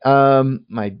right.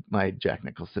 My Jack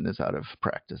Nicholson is out of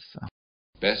practice. So.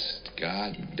 Best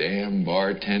goddamn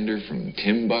bartender from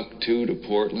Timbuktu to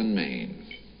Portland, Maine,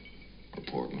 or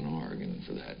Portland, Oregon.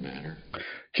 anyone for that matter.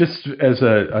 Just as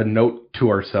a note to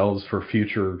ourselves for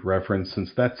future reference,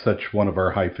 since that's such one of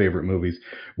our high favorite movies,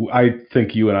 I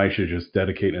think you and I should just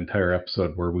dedicate an entire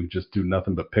episode where we just do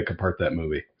nothing but pick apart that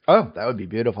movie. Oh, that would be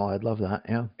beautiful. I'd love that.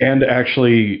 Yeah. And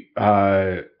actually,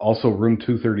 also Room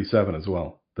 237 as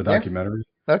well, the Yeah. documentary.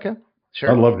 Okay.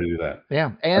 Sure. I'd love to do that.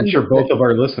 Yeah. I'm sure both of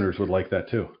our listeners would like that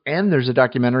too. And there's a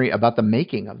documentary about the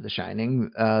making of The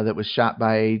Shining that was shot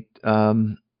by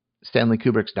Stanley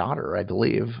Kubrick's daughter, I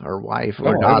believe, or wife,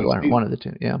 or daughter, one of the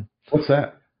two. Yeah. What's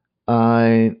that?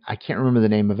 I can't remember the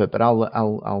name of it, but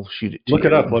I'll shoot it to you. Look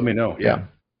it up. Let me know. Yeah.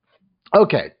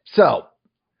 Okay. So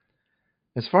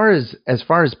as far as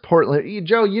Portland,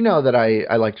 Joe, you know that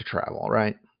I like to travel,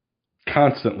 right?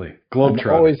 Constantly.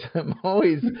 Globetrotting. I'm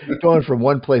always going from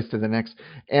one place to the next.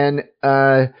 And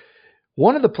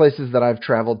one of the places that I've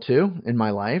traveled to in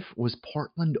my life was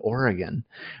Portland, Oregon,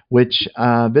 which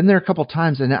I've been there a couple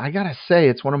times. And I got to say,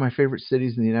 it's one of my favorite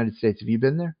cities in the United States. Have you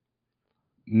been there?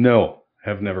 No,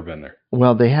 have never been there.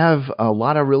 Well, they have a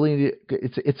lot of really,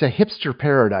 it's a hipster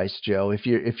paradise, Joe. If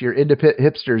you're into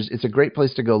hipsters, it's a great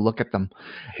place to go look at them.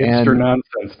 Hipster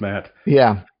nonsense, Matt.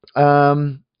 Yeah.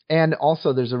 And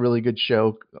also there's a really good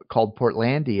show called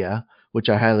Portlandia, which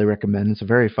I highly recommend. It's a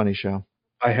very funny show.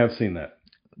 I have seen that.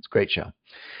 It's a great show.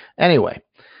 Anyway,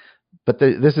 but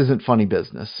this isn't funny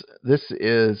business. This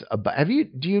is about,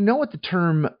 do you know what the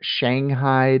term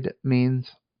Shanghaied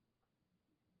means?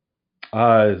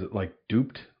 Is it like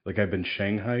duped? Like I've been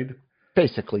Shanghaied?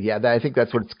 Basically, yeah. I think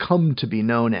that's what it's come to be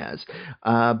known as.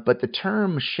 But the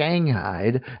term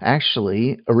Shanghaied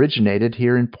actually originated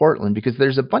here in Portland because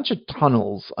there's a bunch of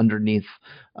tunnels underneath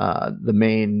the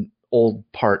main old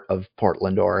part of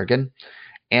Portland, Oregon.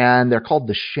 And they're called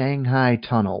the Shanghai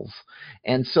Tunnels.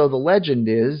 And so the legend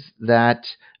is that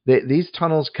these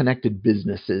tunnels connected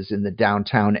businesses in the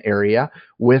downtown area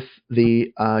with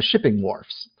the shipping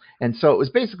wharfs. And so it was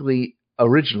basically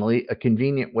originally a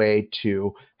convenient way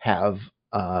to have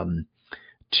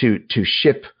to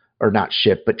ship, or not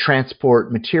ship, but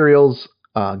transport materials,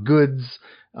 goods,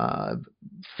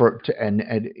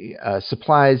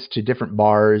 supplies to different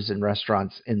bars and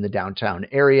restaurants in the downtown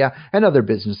area and other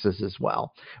businesses as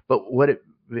well. But what it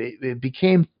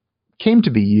came to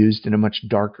be used in a much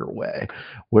darker way,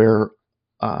 where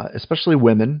especially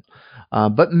women,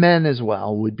 but men as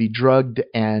well, would be drugged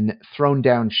and thrown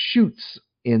down chutes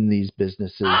in these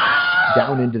businesses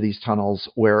down into these tunnels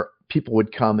where people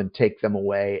would come and take them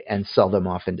away and sell them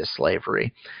off into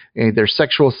slavery, either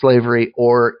sexual slavery,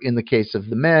 or in the case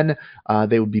of the men,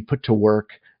 they would be put to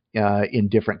work in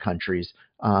different countries,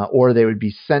 or they would be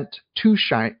sent to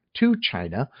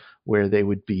China, where they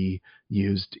would be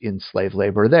used in slave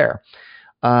labor there.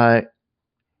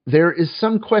 There is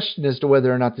some question as to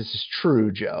whether or not this is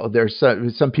true, Joe. There's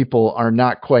some people are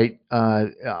not quite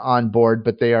on board,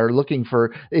 but they are looking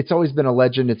for. It's always been a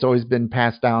legend. It's always been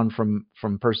passed down from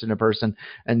person to person,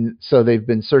 and so they've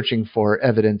been searching for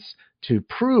evidence to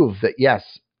prove that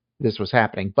yes, this was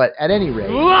happening. But at any rate,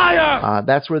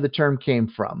 that's where the term came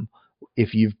from.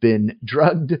 If you've been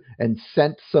drugged and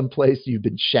sent someplace, you've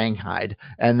been Shanghaied,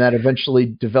 and that eventually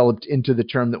developed into the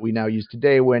term that we now use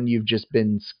today when you've just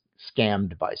been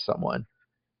scammed by someone.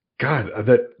 God,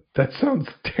 that sounds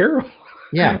terrible.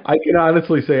 Yeah. I can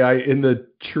honestly say in the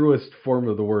truest form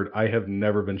of the word, I have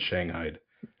never been Shanghaied.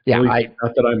 Yeah,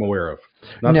 not that I'm aware of.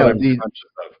 Not that I'm conscious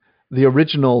of. The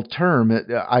original term,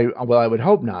 I would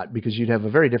hope not, because you'd have a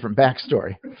very different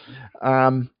backstory.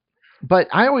 But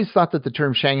I always thought that the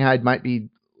term Shanghaied might be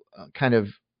kind of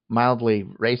mildly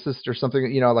racist or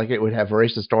something, like it would have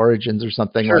racist origins or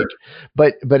something. Sure.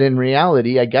 But in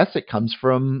reality, I guess it comes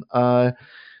from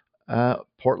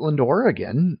Portland,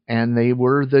 Oregon, and they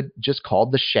were just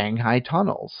called the Shanghai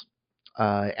Tunnels.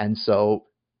 And so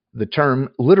the term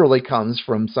literally comes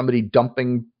from somebody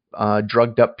dumping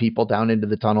drugged up people down into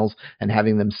the tunnels and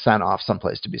having them sent off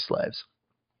someplace to be slaves.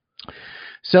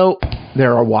 So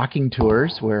there are walking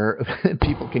tours where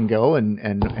people can go and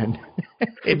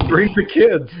bring the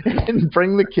kids and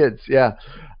bring the kids. Yeah.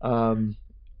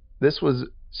 This was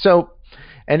so,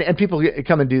 and people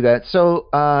come and do that. So,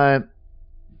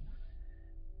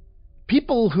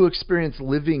 people who experience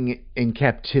living in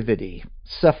captivity,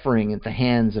 suffering at the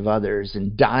hands of others,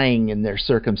 and dying in their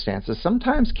circumstances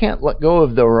sometimes can't let go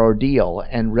of their ordeal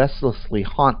and restlessly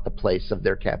haunt the place of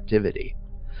their captivity.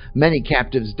 Many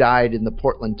captives died in the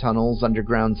Portland tunnels,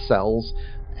 underground cells,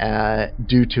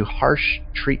 due to harsh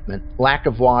treatment, lack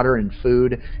of water and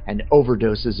food, and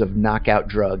overdoses of knockout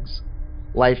drugs.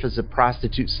 Life as a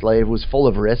prostitute slave was full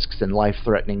of risks and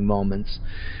life-threatening moments.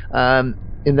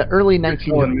 In the early You're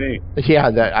 19 telling me.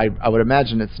 Yeah, that I would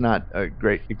imagine it's not a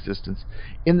great existence.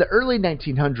 In the early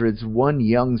 1900s, one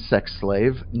young sex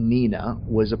slave, Nina,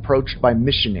 was approached by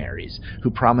missionaries who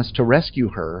promised to rescue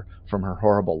her from her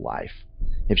horrible life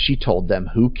if she told them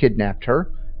who kidnapped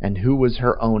her and who was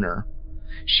her owner.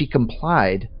 She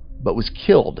complied, but was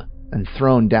killed and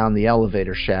thrown down the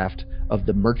elevator shaft of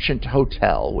the Merchant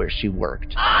Hotel where she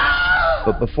worked.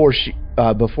 But before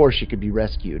she could be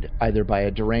rescued, either by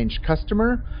a deranged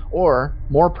customer or,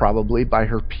 more probably, by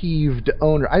her peeved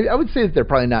owner. I would say that they're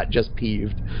probably not just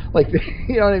peeved. Like,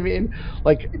 you know what I mean?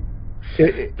 Like,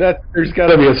 There's got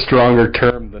to be a stronger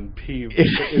term than peeved.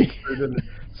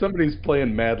 Somebody's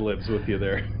playing Mad Libs with you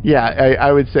there. Yeah,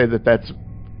 I would say that's.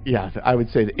 Yeah, I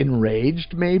would say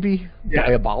enraged, maybe,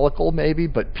 diabolical, maybe,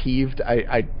 but peeved.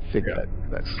 I think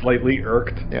that's slightly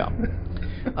irked. Yeah.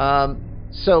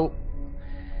 So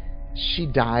she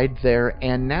died there,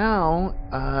 and now,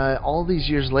 all these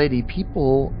years later,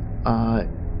 people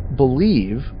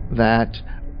believe that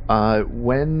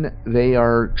when they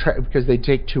are because they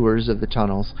take tours of the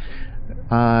tunnels,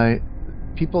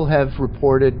 people have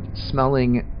reported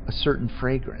smelling a certain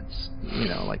fragrance,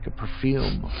 like a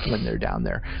perfume when they're down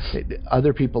there.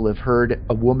 Other people have heard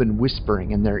a woman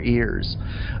whispering in their ears.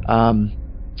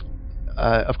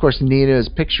 Of course, Nina's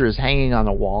picture is hanging on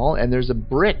a wall, and there's a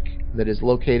brick that is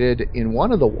located in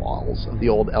one of the walls of the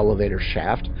old elevator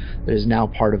shaft that is now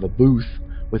part of a booth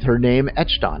with her name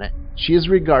etched on it. She is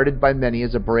regarded by many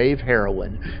as a brave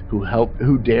heroine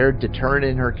who dared to turn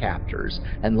in her captors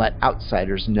and let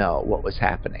outsiders know what was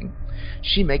happening.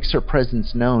 She makes her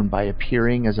presence known by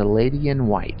appearing as a lady in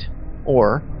white,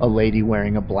 or a lady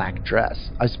wearing a black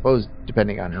dress, I suppose,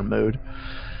 depending on her mood.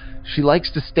 She likes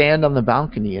to stand on the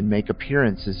balcony and make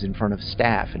appearances in front of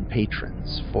staff and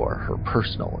patrons for her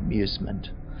personal amusement.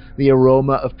 The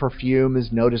aroma of perfume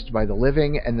is noticed by the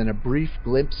living, and then a brief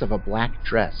glimpse of a black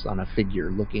dress on a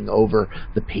figure looking over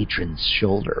the patron's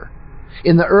shoulder.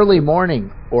 In the early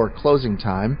morning, or closing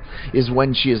time, is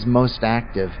when she is most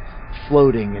active,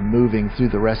 floating and moving through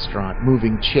the restaurant,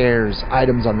 moving chairs,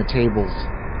 items on the tables,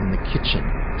 in the kitchen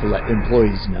to let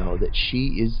employees know that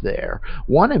she is there.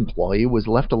 One employee was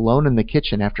left alone in the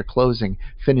kitchen after closing,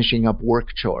 finishing up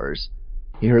work chores.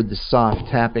 He heard the soft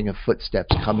tapping of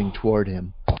footsteps coming toward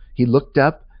him. He looked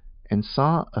up and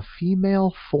saw a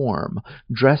female form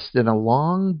dressed in a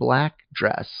long black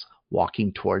dress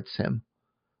walking towards him.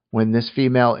 When this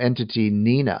female entity,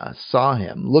 Nina, saw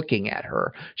him looking at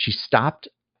her, she stopped,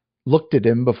 looked at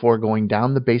him before going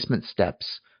down the basement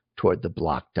steps toward the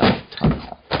blocked-off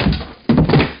tunnel.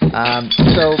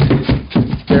 So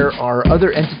there are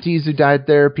other entities who died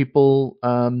there. People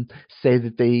say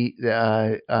that they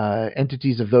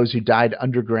entities of those who died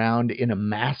underground in a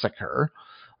massacre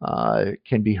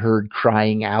can be heard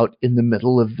crying out in the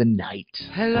middle of the night.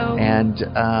 Hello. And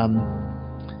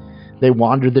they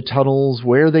wander the tunnels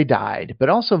where they died, but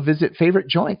also visit favorite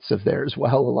joints of theirs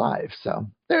while alive. So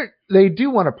they do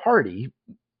want to party,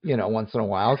 once in a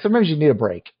while. Sometimes you need a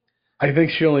break. I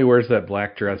think she only wears that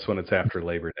black dress when it's after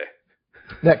Labor Day.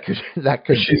 That could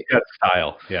She's got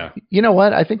style, yeah. You know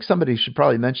what? I think somebody should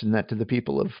probably mention that to the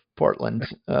people of Portland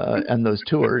and those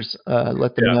tours.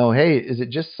 Let them know, hey, is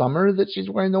it just summer that she's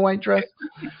wearing the white dress?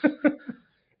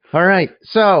 All right,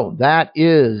 so that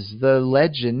is the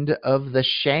legend of the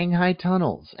Shanghai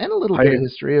tunnels and a little bit of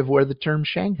history of where the term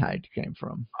Shanghaied came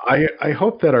from. I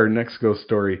hope that our next ghost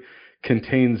story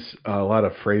contains a lot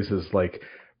of phrases like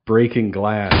breaking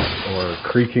glass or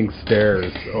creaking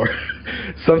stairs or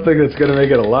something that's going to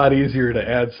make it a lot easier to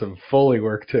add some Foley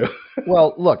work to.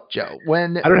 Well, look, Joe, I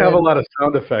don't have a lot of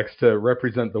sound effects to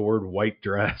represent the word white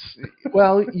dress.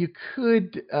 Well, you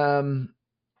could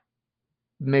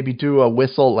maybe do a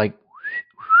whistle like,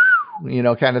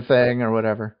 kind of thing or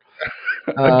whatever.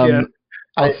 Again,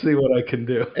 I'll see what I can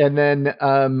do. And then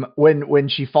when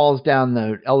she falls down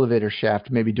the elevator shaft,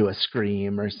 maybe do a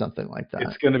scream or something like that.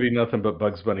 It's going to be nothing but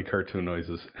Bugs Bunny cartoon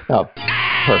noises. Oh,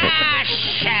 perfect.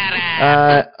 Shut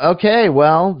up. Okay,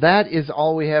 well, that is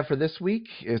all we have for this week.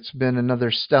 It's been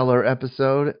another stellar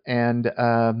episode, and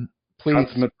please,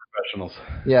 consummate professionals.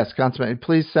 Yes, consummate.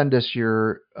 Please send us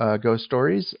your ghost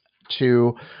stories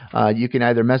to. You can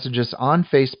either message us on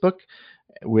Facebook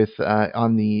with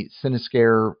on the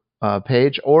Cinescare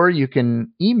page, or you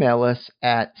can email us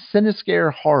at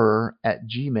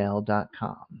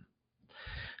cinescarehorror@gmail.com.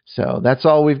 So that's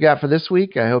all we've got for this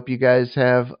week. I hope you guys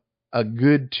have a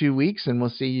good 2 weeks, and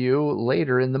we'll see you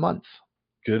later in the month.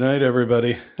 Good night,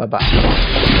 everybody.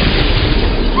 Bye-bye.